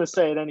 I'm just gonna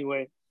say it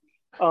anyway.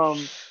 Well,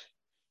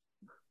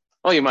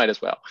 you might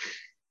as well.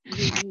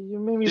 You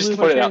made me lose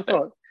my train of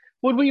thought.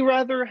 Would we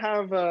rather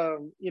have a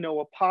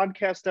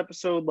podcast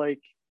episode like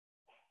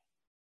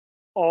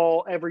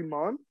every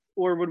month,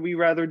 or would we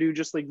rather do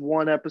just like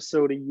one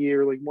episode a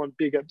year, like one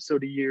big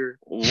episode a year?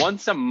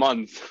 Once a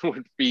month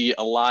would be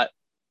a lot.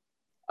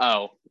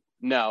 Oh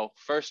no!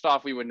 First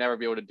off, we would never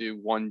be able to do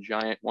one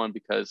giant one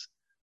because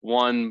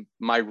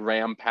my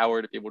RAM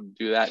power to be able to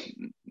do that,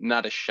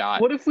 not a shot.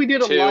 What if we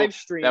did a live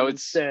stream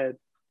instead?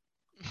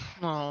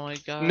 Oh my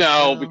god.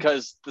 No,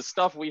 because the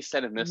stuff we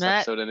said in this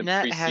episode and the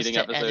Matt has preceding to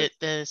episode, edit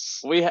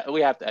this. we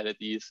have to edit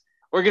these.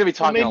 We're going to be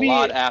talking maybe- a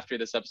lot after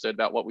this episode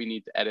about what we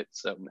need to edit.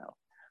 So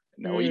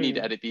no, we need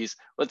to edit these.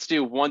 Let's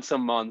do once a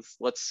month.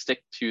 Let's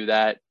stick to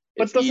that.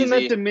 But It's doesn't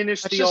easy. that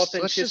diminish the Let's just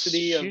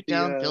authenticity of shoot the?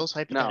 down Bill's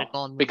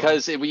hypothetical. No,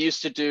 because we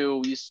used to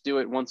do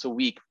it once a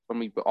week when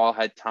we all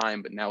had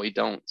time, but now we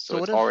don't. So So it's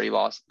what if- already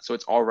lost. So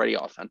it's already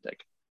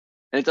authentic,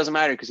 and it doesn't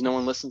matter because no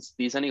one listens to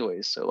these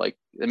anyways. So like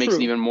it makes it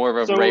True. even more of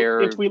a So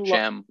rare if we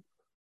gem.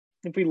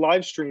 If we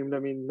live streamed, I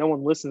mean, no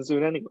one listens to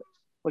it anyway.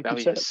 Like That'd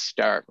you be said,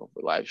 hysterical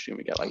if we live stream.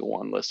 We get like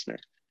one listener.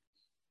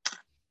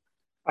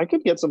 I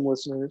could get some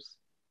listeners.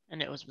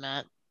 And it was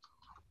Matt.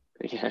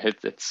 Yeah,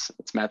 it's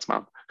Matt's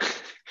mom.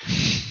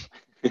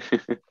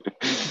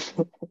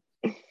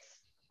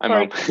 Hi,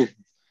 Mom.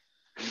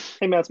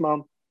 Hey, Matt's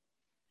mom.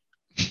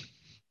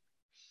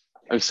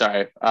 I'm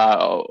sorry.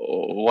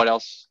 What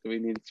else do we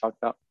need to talk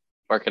about?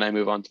 Or can I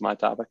move on to my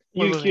topic?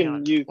 We're You moving can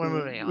on. you We're can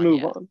moving on,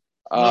 move yeah. on.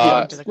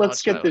 Uh, to the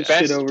Let's get college this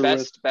show. shit over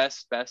with.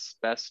 best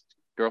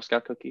Girl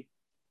Scout cookie.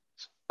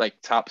 Like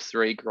top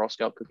 3 Girl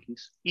Scout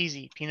cookies.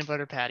 Easy. Peanut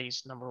butter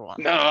patties, #1.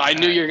 No, I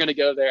knew you were gonna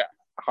go there.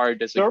 Hard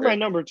They're disagree. my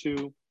number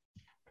 2.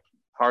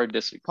 Hard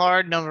disagree.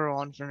 Hard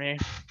 #1 for me.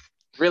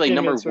 Really, Thin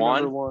number Mints are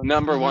one. number one.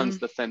 Number Mhm. one's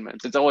the Thin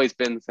Mints. It's always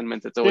been Thin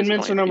Mints. It's always Thin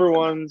Mints are going to be number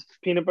Thin 1. Mints.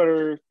 Peanut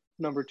butter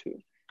number 2.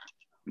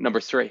 Number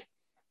 3.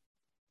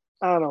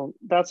 I don't.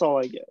 That's all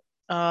I get.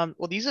 Well,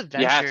 these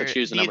adventure, have to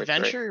choose a the number 3.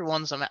 adventure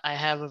ones I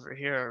have over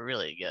here are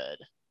really good.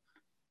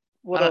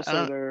 What I else don't-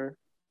 are there?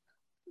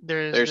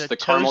 There's The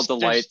Caramel toast-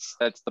 Delights.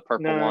 That's the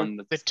purple No. one.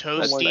 The That's the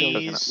coconut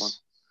Toasties.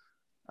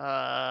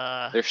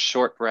 one. There's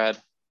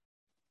shortbread.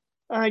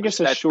 I guess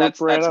a That's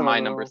shortbread. that's I don't my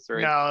know. number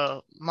 3.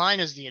 No, mine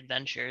is the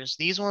adventures.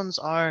 These ones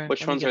are.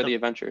 Which let me ones get are the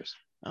adventures?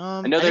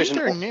 I know there's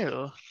think an- they're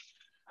new.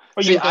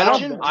 Oh, See, you I have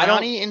don't- them.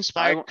 Brownie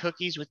inspired I-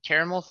 cookies with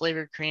caramel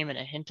flavored cream and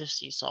a hint of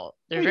sea salt.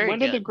 They're Wait, very when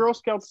good. did the Girl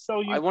Scouts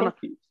sell you I wanna-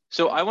 cookies?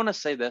 So I want to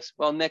say this.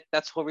 Well, Nick,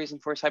 that's the whole reason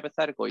for his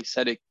hypothetical. He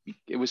said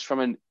it was from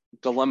a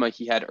dilemma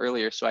he had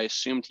earlier. So I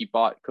assumed he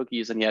bought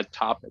cookies and he had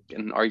topic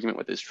and an argument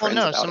with his Well, friends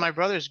no. about So it. my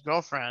brother's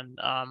girlfriend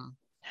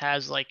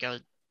has like a.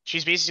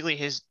 She's basically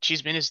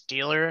she's been his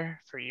dealer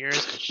for years.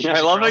 'cause she's I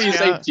a love how Girl you say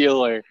Scout.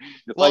 dealer.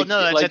 Well, like,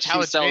 no, that's how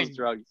she it's sells been.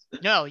 drugs.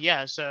 No,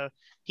 yeah. So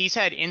he's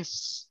had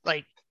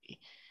Inside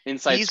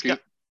he's scoop. got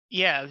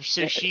yeah.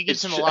 So she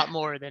gives It's him a lot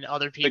more than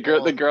other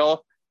people. The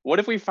girl. What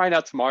if we find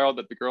out tomorrow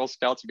that the Girl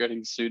Scouts are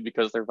getting sued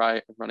because they're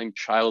running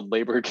child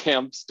labor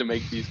camps to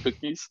make these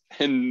cookies?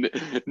 And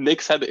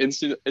Nick's had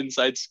the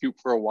inside scoop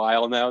for a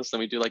while now, so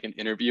we do like an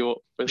interview with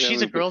him.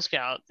 She's a Girl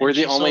Scout. We're and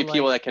the she's only so,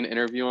 people like, that can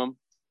interview him.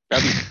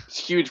 That'd be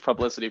huge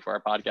publicity for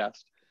our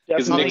podcast.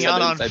 Because Definitely Nick's coming had out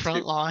the on inside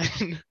scoop.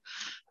 Frontline.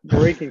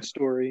 breaking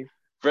story.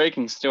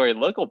 Breaking story: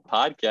 local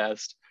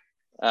podcast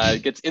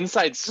gets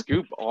inside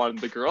scoop on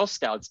the Girl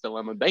Scouts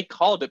dilemma. They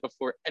called it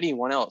before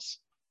anyone else.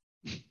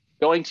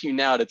 Going to you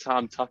now to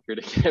Tom Tucker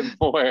to get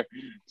more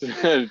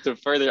to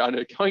further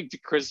going to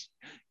Chris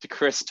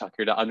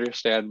Tucker to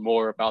understand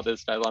more about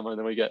this dilemma. And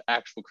then we get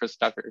actual Chris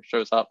Tucker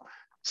shows up.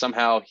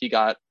 Somehow he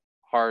got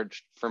hard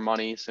for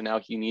money, so now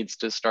he needs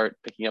to start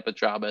picking up a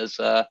job as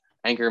a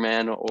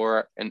anchorman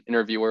or an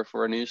interviewer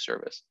for a news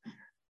service.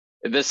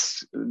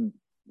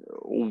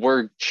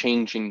 We're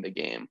changing the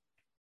game.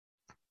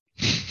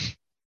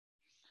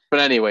 But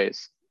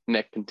anyways,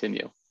 Nick,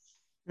 continue.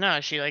 No,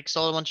 she like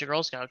sold a bunch of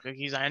Girl Scout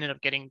cookies. I ended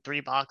up getting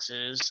 3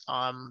 boxes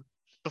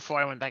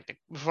before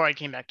I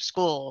came back to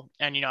school.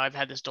 And I've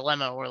had this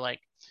dilemma where like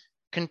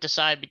couldn't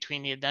decide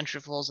between the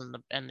Adventurefuls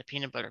and the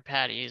peanut butter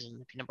patties, and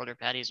the peanut butter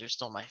patties are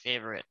still my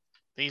favorite.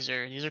 These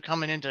are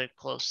coming into a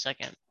close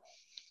second.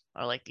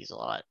 I like these a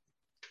lot.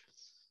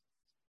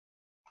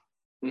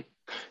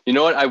 You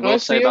know what I will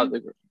say about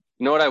them?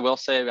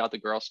 the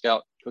Girl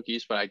Scout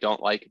cookies, but I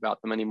don't like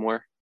about them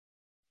anymore?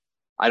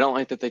 I don't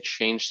like that they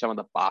changed some of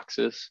the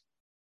boxes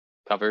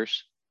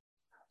covers.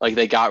 Like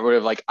they got rid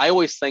of I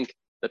always think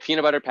the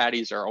peanut butter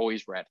patties are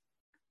always red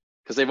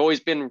because they've always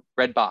been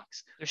red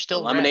box. They're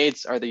still The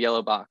lemonades are the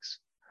yellow box.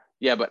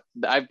 Yeah, but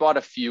I've bought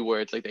a few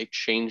where it's like they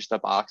changed the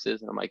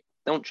boxes and I'm like,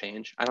 don't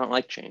change. I don't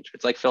like change.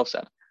 It's like Phil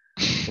said,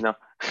 I can't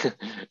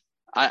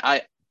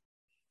say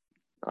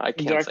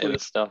Exactly.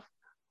 this stuff.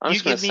 I'm You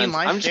just gonna give me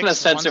my I'm just gonna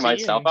fix once censor a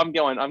myself. year.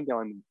 I'm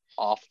going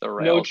off the No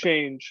rails.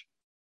 change.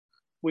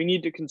 We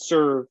need to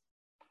conserve.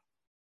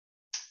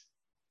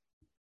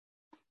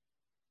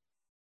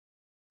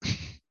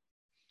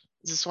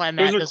 Is this why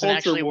There's Matt a doesn't culture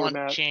actually war, want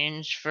Matt.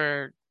 change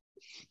for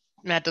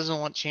Matt doesn't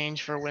want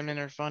change for women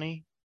are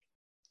funny?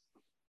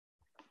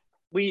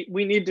 We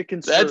need to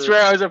conserve. That's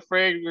where I was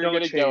afraid we were No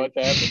gonna go with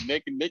that. change.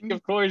 But Nick,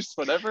 of course,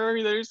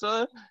 whenever there's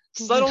a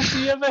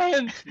subtlety of a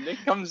hint, Nick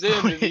comes in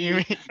and What do you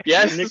mean? he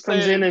has Nick to say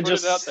comes it in and put it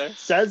just out there.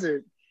 says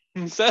it.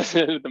 He says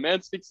it. The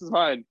man speaks his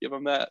mind. Give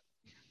him that.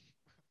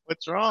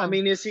 What's wrong? I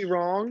mean, is he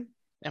wrong?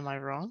 am I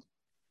wrong?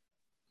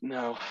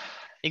 No.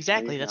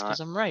 Exactly. he's That's not. because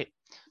I'm right.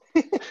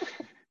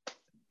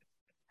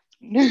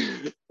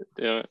 Damn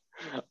it.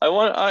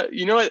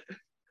 You know what?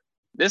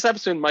 This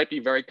episode might be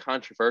very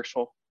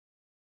controversial,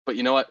 but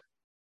you know what?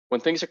 when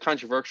things are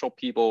controversial,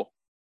 people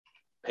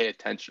pay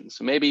attention.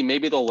 So maybe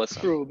they'll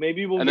listen. True.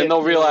 Maybe we'll and then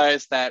they'll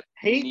realize that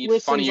hate we need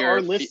listens funnier.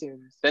 are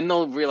listens. Then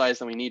they'll realize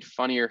that we need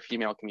funnier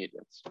female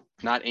comedians,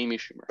 not Amy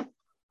Schumer.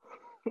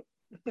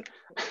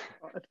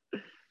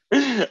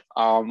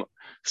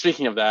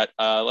 Speaking of that,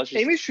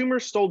 Amy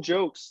Schumer stole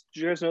jokes.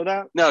 Did you guys know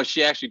that? No,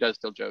 she actually does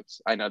steal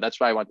jokes. I know. That's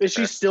why I want to. Is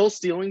she still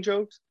stealing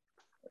jokes?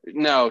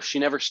 No, she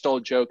never stole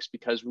jokes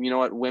because you know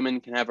what?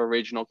 Women can have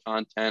original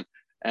content,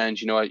 and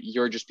you know what?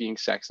 You're just being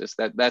sexist.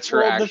 That's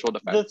her actual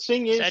defense. The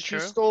thing is she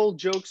stole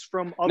jokes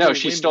from other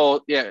women.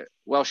 Stole. Yeah,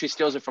 well, she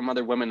steals it from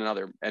other women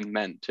and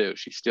men too.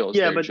 She steals.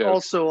 Yeah, their but jokes.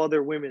 Also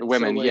other women.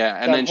 Women, so, yeah,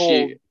 and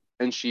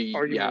then she,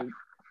 argument. yeah.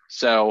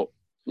 So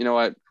you know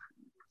what?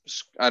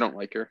 I don't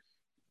like her.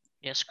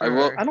 Yeah, screw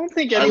her. I don't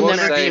think anyone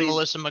never be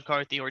Melissa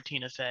McCarthy or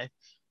Tina Fey.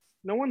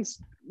 No one's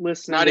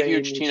listening. Not a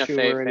huge Tina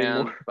Fey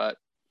fan, but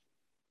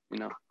you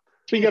know,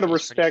 you gotta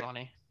respect.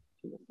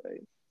 Tina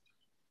Fey.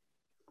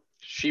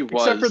 She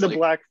was, except for the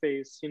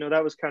blackface. You know,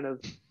 that was kind of.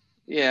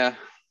 Yeah,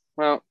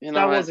 well, you know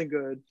that wasn't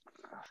good.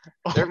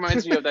 That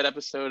reminds me of that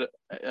episode,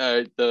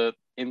 the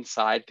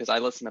Inside, because I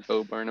listen to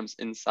Bo Burnham's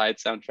Inside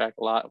soundtrack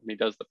a lot when he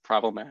does the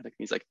Problematic.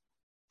 He's like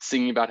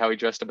singing about how he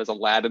dressed up as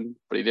Aladdin,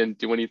 but he didn't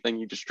do anything.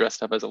 He just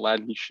dressed up as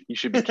Aladdin. He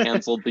should be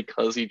canceled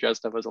because he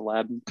dressed up as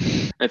Aladdin.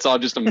 And it's all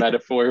just a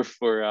metaphor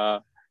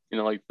for you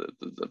know, like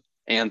the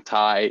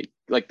anti,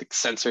 like the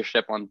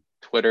censorship on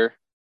Twitter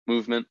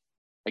movement,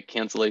 like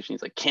cancellation.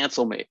 He's like,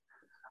 cancel me.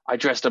 I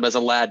dressed up as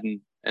Aladdin,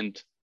 and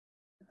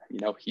you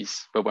know,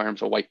 Bo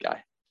Burnham's a white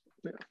guy.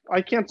 Yeah.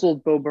 I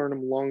canceled Bo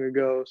Burnham long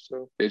ago.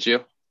 So did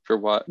you? For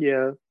what?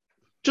 Yeah,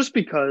 just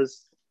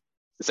because.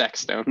 Zach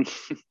Stone.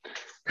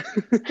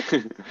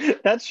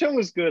 That show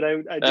was good.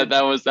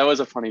 That was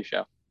a funny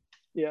show.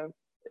 Yeah.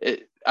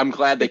 I'm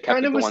glad they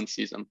kept it to one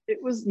season.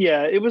 It was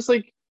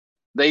like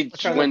they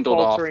dwindled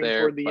off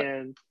there toward the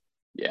end.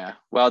 Yeah.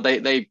 Well,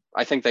 I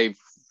think they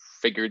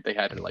figured they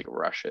had to like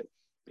rush it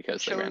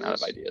because they ran out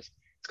of ideas.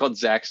 It's called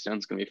Zach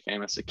Stone's Gonna Be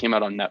Famous. It came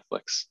out on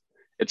Netflix.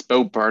 It's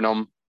Bo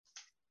Burnham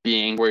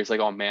being where he's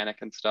like all manic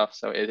and stuff.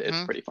 So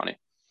it's pretty funny.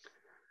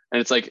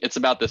 And it's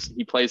about this.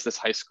 He plays this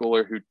high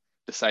schooler who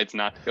decides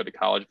not to go to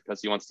college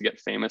because he wants to get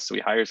famous. So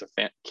he hires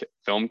a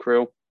film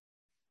crew,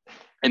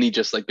 and he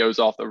just like goes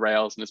off the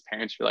rails. And his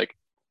parents are like,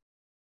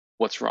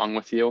 "What's wrong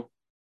with you?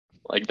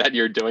 Like that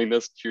you're doing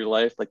this to your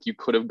life? Like you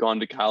could have gone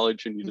to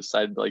college and you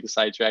decided to like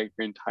sidetrack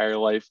your entire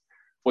life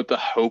with the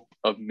hope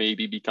of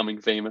maybe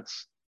becoming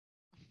famous."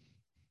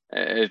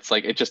 It's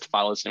like it just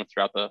follows him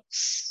throughout the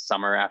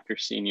summer after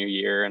senior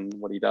year and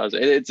what he does.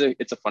 It's a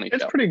funny show.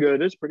 It's pretty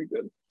good. It's pretty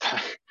good.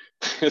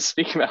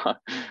 Speaking about,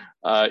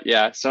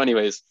 yeah. So,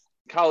 anyways,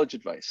 college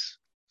advice.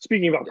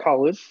 Speaking about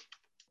college,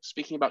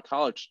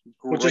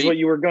 which is what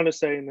you were gonna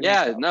say.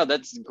 No,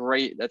 that's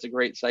great. That's a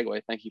great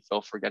segue. Thank you,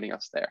 Phil, for getting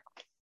us there.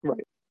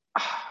 Right.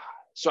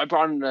 So I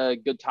brought in a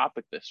good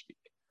topic this week.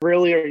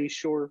 Really? Are you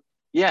sure?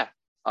 Yeah.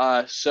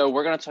 So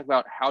we're gonna talk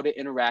about how to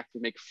interact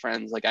and make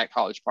friends, like at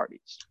college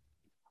parties.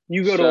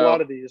 You go to a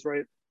lot of these,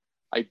 right?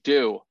 I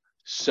do.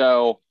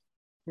 So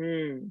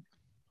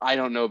I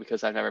don't know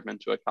because I've never been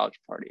to a college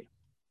party.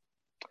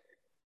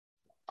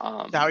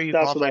 How are you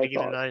qualified to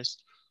give advice?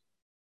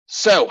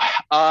 So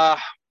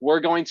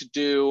we're going to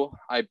do,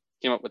 I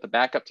came up with a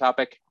backup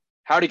topic,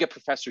 how to get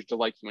professors to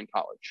like you in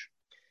college.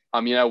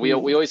 You know, we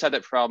always had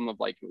that problem of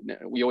like,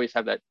 we always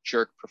have that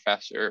jerk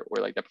professor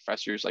where like the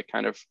professor is like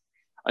kind of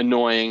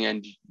annoying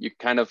and you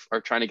kind of are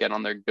trying to get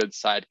on their good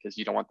side because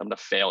you don't want them to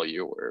fail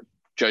you or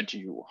judge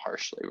you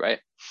harshly, right?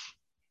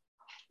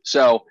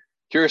 So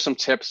here are some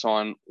tips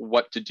on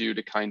what to do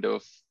to kind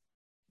of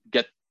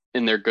get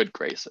in their good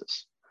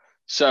graces.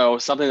 So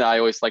something that I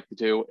always like to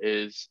do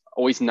is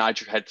always nod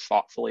your head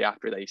thoughtfully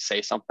after they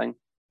say something.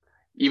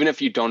 Even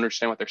if you don't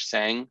understand what they're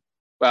saying,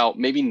 well,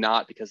 maybe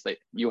not because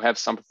you have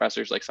some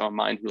professors like some of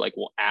mine who like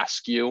will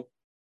ask you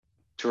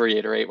to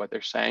reiterate what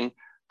they're saying.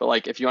 But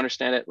like if you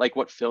understand it, like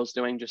what Phil's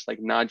doing, just like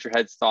nod your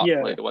head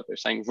thoughtfully to what they're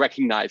saying,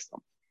 recognize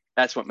them.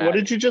 That's what matters. What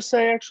did you just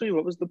say, actually?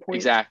 What was the point?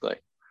 Exactly.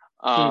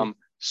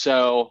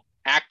 So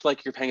act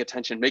like you're paying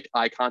attention. Make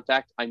eye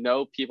contact. I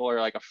know people are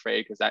like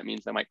afraid because that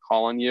means they might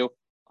call on you.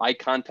 Eye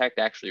contact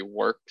actually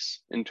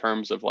works in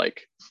terms of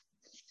like,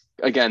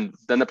 again,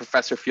 then the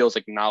professor feels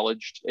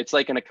acknowledged. It's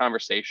like in a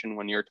conversation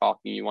when you're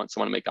talking, you want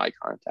someone to make eye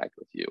contact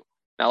with you.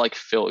 Not like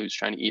Phil who's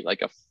trying to eat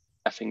like a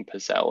effing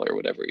pizzelle or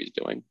whatever he's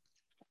doing.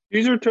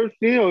 These are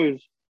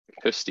Tostitos.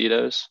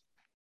 Tostitos?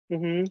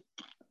 Mm-hmm.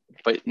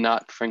 But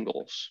not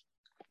Pringles.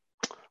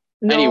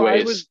 No,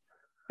 anyways,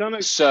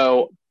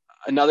 so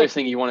another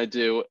thing you want to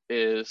do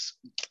is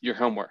your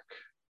homework.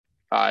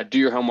 Do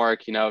your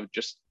homework, you know,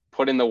 just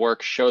put in the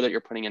work, show that you're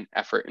putting an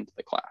effort into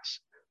the class.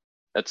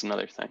 That's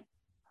another thing.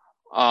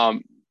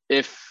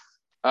 If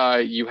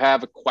you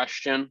have a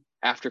question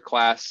after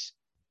class,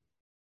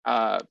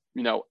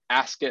 you know,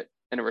 ask it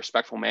in a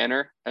respectful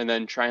manner and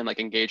then try and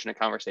like engage in a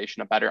conversation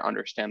to better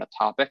understand the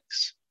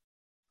topics.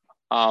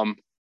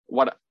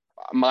 What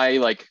my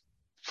like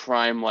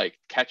prime like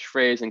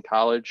catchphrase in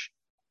college,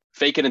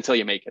 fake it until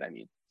you make it. I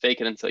mean,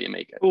 Fake it until you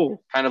make it. Ooh.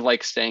 Kind of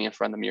like staying in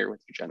front of the mirror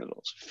with your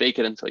genitals. Fake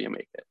it until you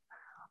make it.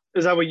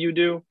 Is that what you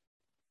do?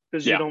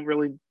 Because Yeah.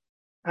 you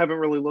haven't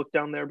really looked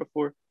down there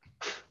before.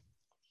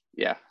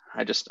 Yeah,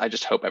 I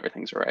just hope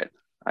everything's all right.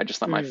 I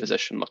just let my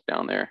physician look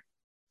down there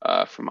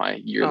for my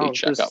yearly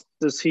checkup.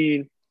 Does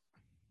he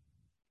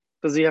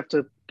have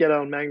to get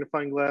out a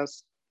magnifying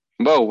glass?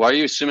 Whoa, why are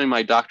you assuming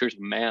my doctor's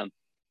a man?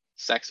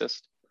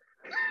 Sexist.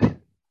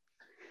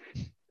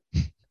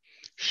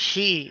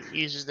 She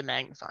uses the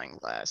magnifying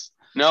glass.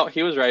 No,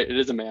 he was right. It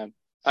is a man.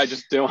 I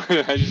just don't want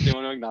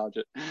to acknowledge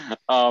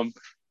it.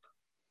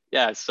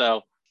 Yeah,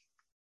 so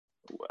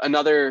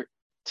another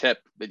tip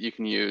that you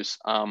can use.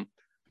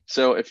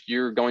 So if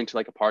you're going to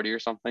like a party or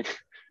something,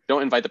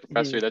 don't invite the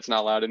professor. That's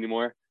not allowed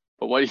anymore.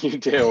 But what you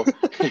do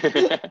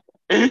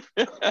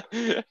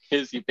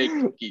is you bake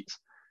cookies.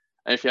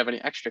 And if you have any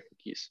extra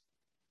cookies,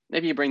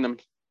 maybe you bring them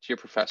to your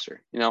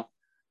professor, you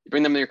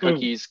bring them your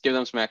cookies, give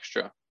them some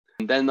extra.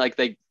 And then like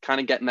they kind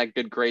of get in that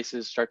good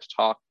graces, start to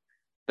talk.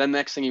 Then the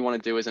next thing you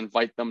want to do is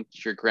invite them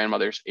to your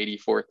grandmother's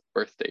 84th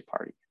birthday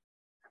party.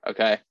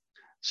 Okay.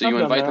 So you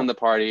invite them to the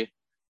party,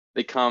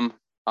 they come,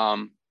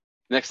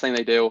 next thing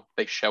they do,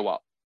 they show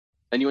up.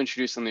 Then you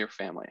introduce them to your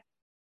family.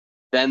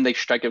 Then they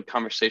strike a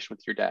conversation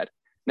with your dad.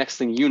 Next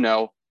thing you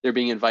know, they're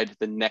being invited to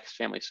the next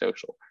family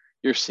social.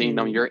 You're seeing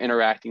them, you're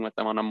interacting with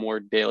them on a more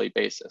daily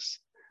basis.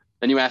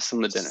 Then you ask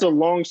them to dinner. It's a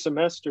long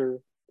semester.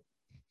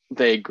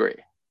 They agree.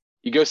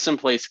 You go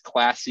someplace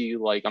classy,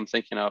 like I'm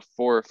thinking a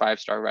 4 or 5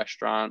 star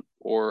restaurant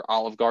or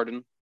Olive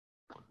Garden.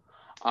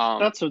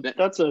 That's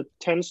a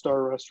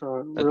 10-star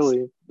restaurant,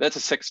 really. That's a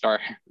 6-star.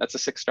 That's a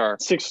 6-star.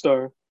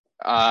 6-star.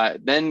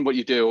 Then what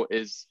you do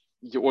is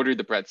you order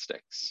the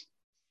breadsticks.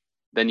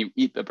 Then you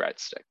eat the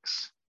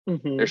breadsticks.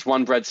 There's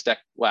one breadstick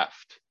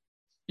left.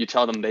 You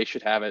tell them they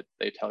should have it.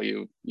 They tell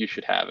you you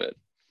should have it.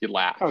 You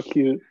laugh. How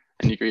cute.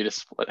 And you agree to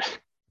split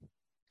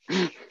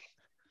it.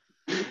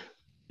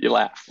 You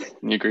laugh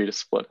and you agree to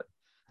split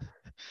it.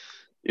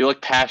 You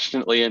look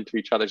passionately into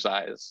each other's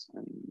eyes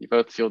and you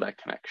both feel that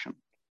connection.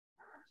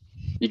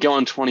 You go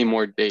on 20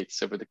 more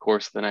dates over the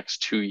course of the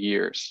next 2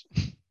 years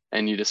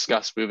and you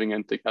discuss moving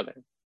in together.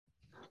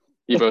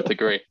 You both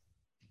agree.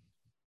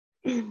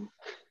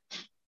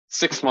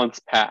 6 months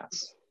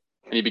pass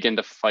and you begin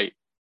to fight.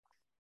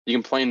 You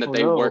complain that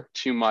they work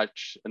too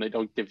much and they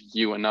don't give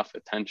you enough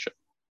attention.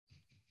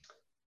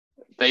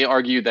 They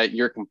argue that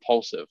you're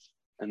compulsive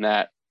and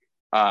that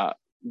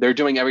they're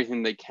doing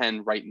everything they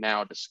can right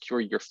now to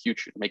secure your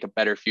future, to make a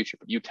better future.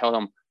 But you tell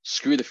them,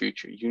 screw the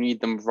future. You need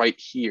them right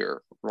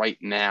here, right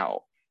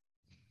now.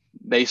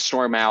 They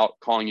storm out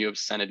calling you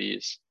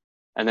obscenities.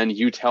 And then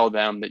you tell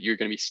them that you're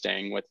going to be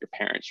staying with your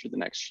parents for the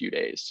next few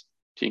days.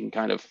 So you can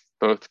kind of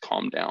both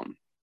calm down.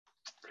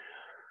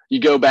 You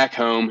go back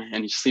home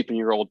and you sleep in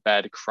your old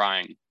bed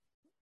crying.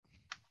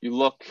 You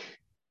go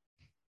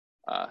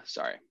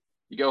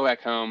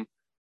back home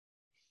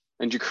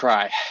and you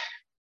cry.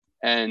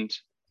 And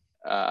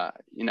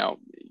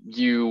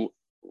you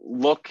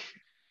look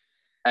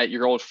at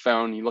your old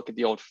phone, you look at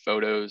the old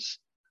photos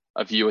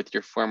of you with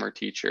your former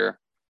teacher,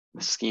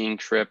 the skiing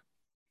trip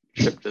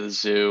to the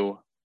zoo,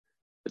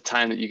 the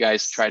time that you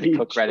guys tried to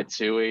cook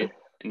ratatouille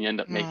and you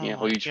end up making a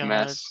huge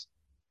mess,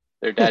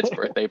 their dad's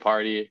birthday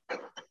party,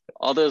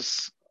 all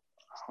those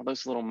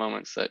little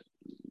moments that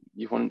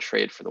you wouldn't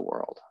trade for the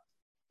world.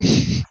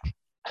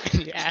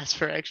 You ask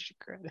for extra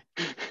credit.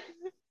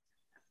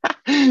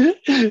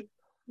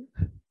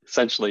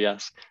 Essentially,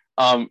 yes.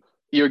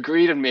 You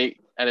agree to meet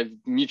at a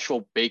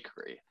mutual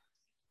bakery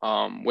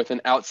with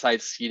an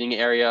outside seating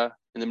area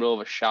in the middle of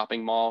a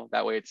shopping mall.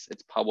 That way it's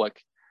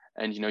public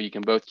and you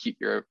can both keep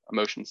your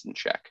emotions in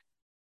check.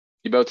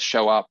 You both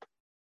show up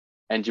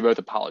and you both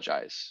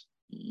apologize.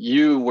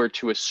 You were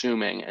too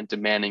assuming and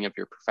demanding of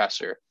your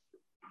professor.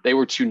 They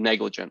were too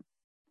negligent.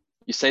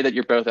 You say that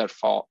you're both at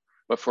fault,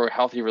 but for a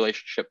healthy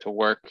relationship to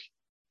work,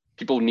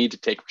 people need to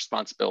take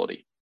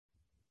responsibility.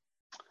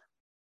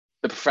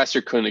 The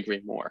professor couldn't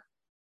agree more.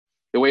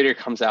 The waiter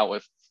comes out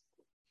with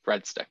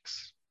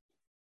breadsticks.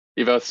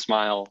 You both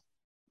smile,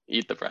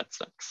 eat the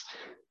breadsticks.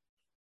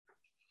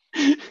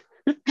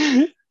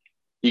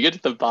 You get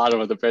to the bottom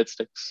of the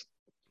breadsticks,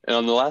 and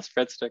on the last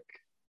breadstick,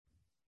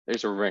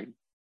 there's a ring.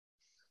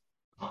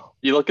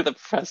 You look at the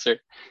professor,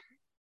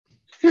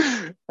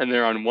 and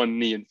they're on one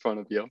knee in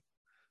front of you.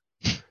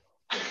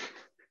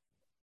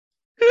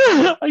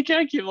 I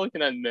can't keep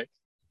looking at Nick.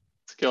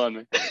 It's killing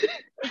me.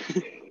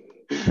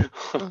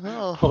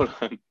 Hold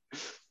on.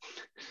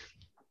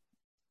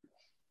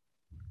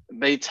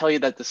 They tell you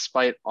that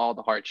despite all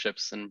the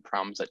hardships and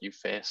problems that you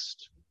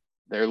faced,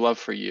 their love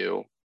for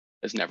you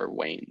has never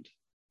waned.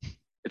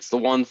 It's the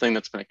one thing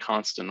that's been a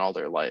constant all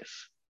their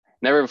life.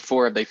 Never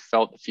before have they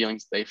felt the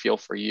feelings they feel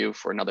for you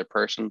for another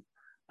person,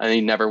 and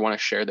they never want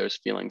to share those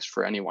feelings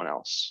for anyone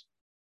else.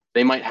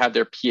 They might have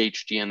their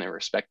PhD in their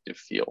respective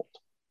field,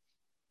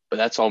 but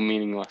that's all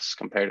meaningless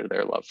compared to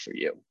their love for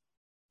you.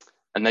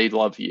 And they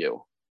love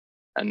you,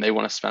 and they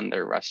want to spend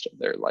the rest of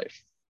their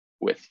life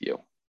with you.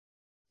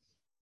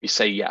 You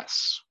say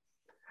yes.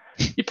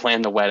 You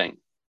plan the wedding.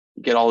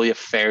 You get all the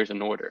affairs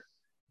in order.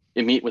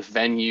 You meet with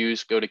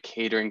venues, go to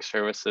catering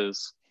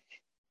services.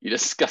 You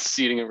discuss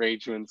seating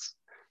arrangements.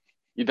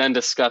 You then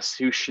discuss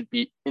who should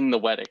be in the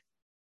wedding.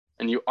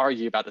 And you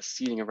argue about the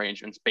seating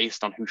arrangements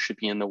based on who should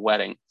be in the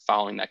wedding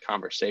following that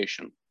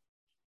conversation.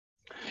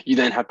 You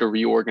then have to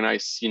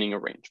reorganize seating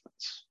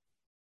arrangements.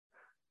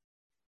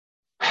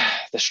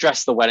 The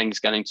stress of the wedding is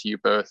getting to you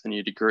both, and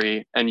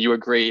you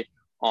agree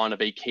on a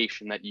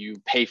vacation that you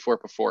pay for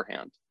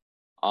beforehand.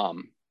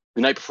 The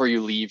night before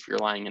you leave, you're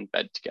lying in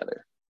bed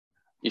together.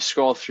 You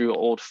scroll through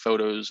old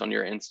photos on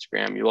your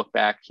Instagram. You look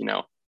back,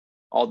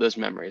 all those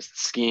memories, the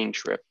skiing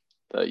trip,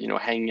 the,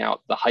 hanging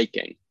out, the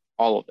hiking,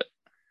 all of it.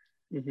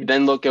 Mm-hmm. You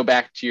then go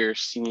back to your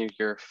senior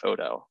year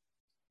photo.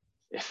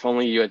 If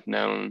only you had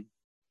known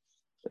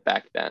that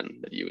back then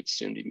that you would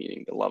soon be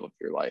meeting the love of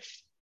your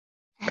life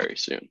very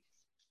soon.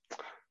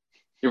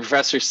 Your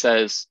professor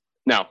says,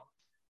 no,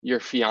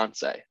 your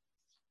fiance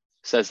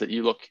says that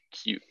you look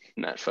cute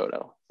in that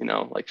photo,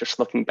 like just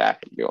looking back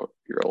at your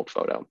old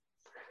photo.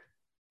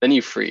 Then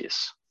you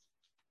freeze.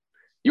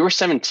 You were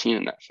 17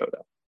 in that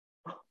photo.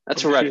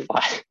 That's a red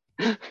flag.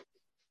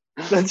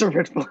 That's a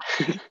red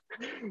flag.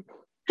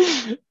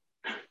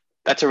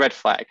 That's a red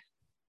flag.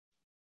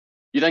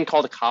 You then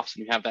call the cops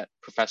and you have that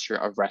professor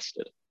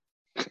arrested.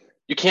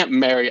 You can't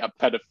marry a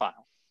pedophile.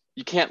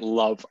 You can't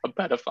love a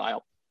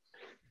pedophile.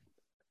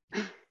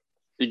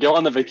 You go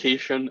on the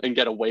vacation and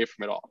get away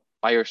from it all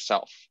by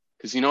yourself.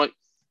 Because you know what?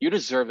 You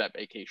deserve that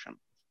vacation.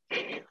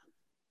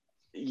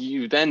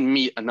 You then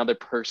meet another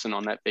person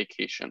on that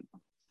vacation.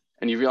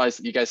 And you realize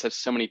that you guys have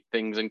so many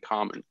things in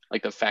common,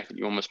 like the fact that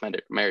you almost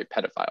married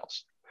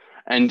pedophiles.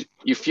 And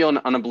you feel an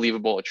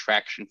unbelievable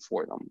attraction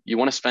for them. You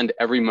want to spend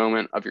every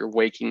moment of your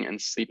waking and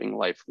sleeping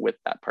life with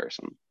that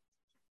person.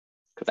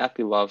 Could that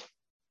be love?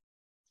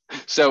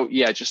 So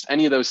yeah, just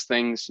any of those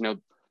things,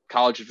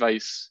 college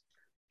advice,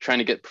 trying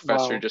to get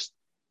professor, just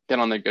get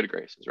on their good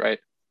graces, right?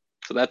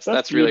 So that's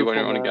really where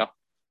I want to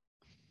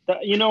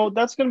go.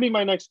 That's going to be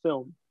my next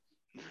film.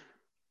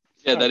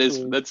 Yeah,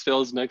 that's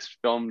Phil's next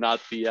film,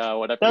 not the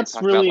whatever. That's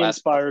really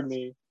inspired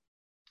me.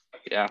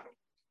 Yeah,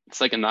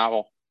 it's like a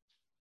novel.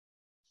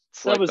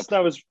 That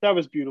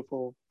was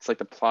beautiful. It's like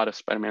the plot of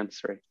Spider-Man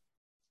 3.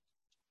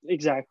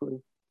 Exactly.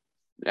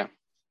 Yeah.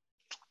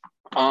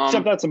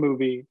 Except that's a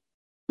movie.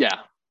 Yeah,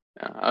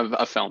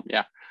 a film.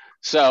 Yeah.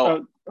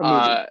 So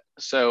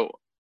so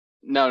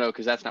no,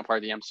 because that's not part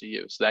of the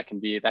MCU. So that can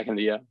be a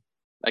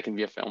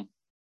film.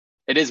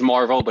 It is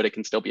Marvel, but it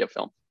can still be a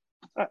film.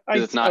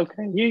 It's not.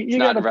 Okay. You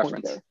got a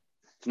reference. There.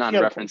 It's not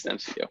a reference to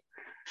MCU.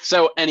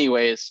 So,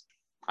 anyways,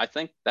 I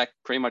think that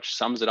pretty much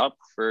sums it up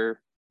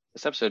for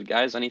this episode,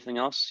 guys. Anything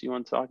else you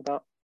want to talk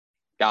about,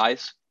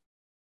 guys?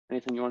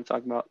 Anything you want to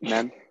talk about,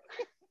 men?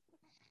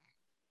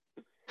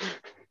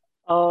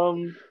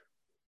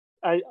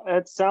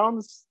 It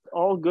sounds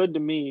all good to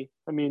me.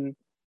 I mean,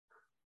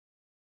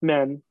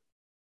 men.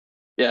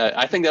 Yeah,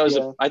 I think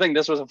I think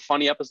this was a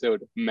funny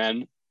episode,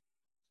 men,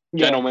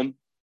 gentlemen.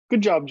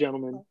 Good job,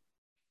 gentlemen.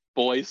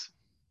 Boys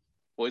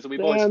will be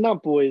boys.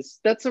 Not boys.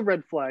 That's a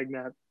red flag,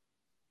 Matt.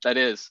 That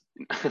is.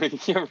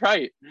 You're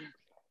right.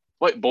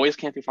 What, boys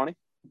can't be funny?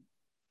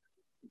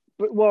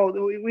 But, well,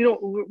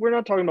 we're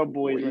not talking about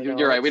boys right now.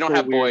 You're right. We don't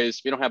have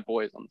boys. We don't have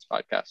boys on this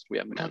podcast. We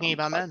have men. Talking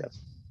about men.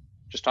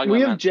 Just talking about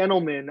men. We have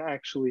gentlemen,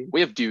 actually. We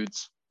have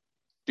dudes.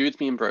 Dudes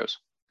being bros.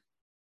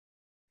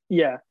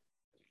 Yeah.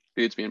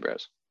 Dudes being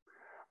bros.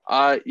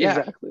 Yeah.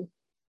 Exactly.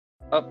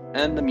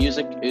 And the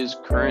music is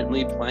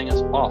currently playing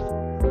us off.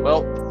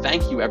 Well,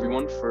 thank you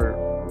everyone for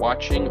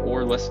watching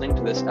or listening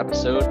to this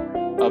episode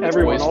of It's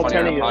Always Funny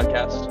on a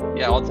Podcast.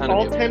 Yeah, all 10 of you.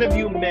 All 10 of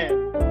you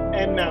men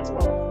and Matt's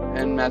mom.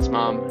 And Matt's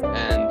mom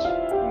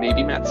and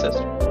maybe Matt's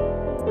sister.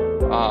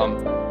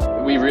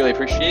 We really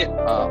appreciate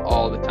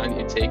all the time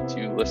you take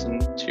to listen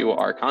to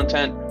our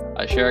content,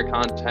 share our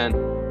content.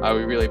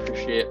 We really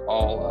appreciate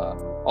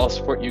all the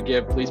support you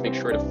give. Please make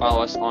sure to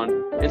follow us on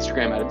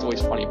Instagram at It's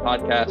Always Funny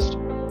Podcast.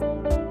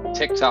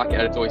 TikTok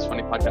at It's Always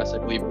Funny Podcast. I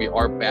believe we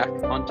are back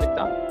on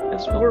TikTok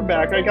as well. We're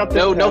back. I got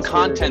this. No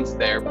content's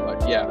there,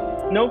 but yeah.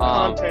 No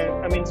content.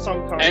 I mean,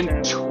 some content.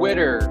 And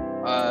Twitter,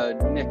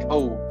 Nick.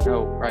 Oh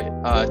no, right.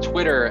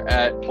 Twitter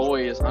at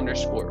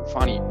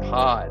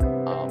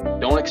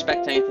boys_funnypod. Don't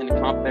expect anything to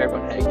come up there,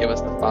 but hey, give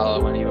us the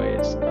follow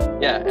anyways.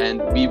 Yeah,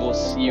 and we will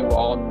see you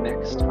all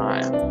next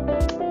time.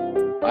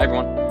 Bye,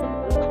 everyone.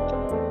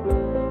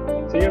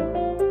 See you.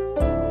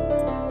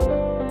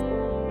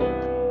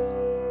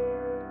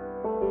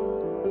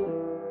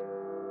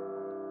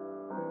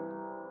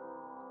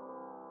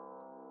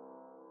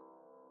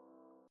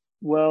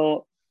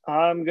 Well,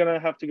 I'm going to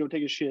have to go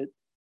take a shit,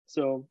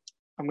 so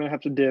I'm going to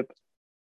have to dip.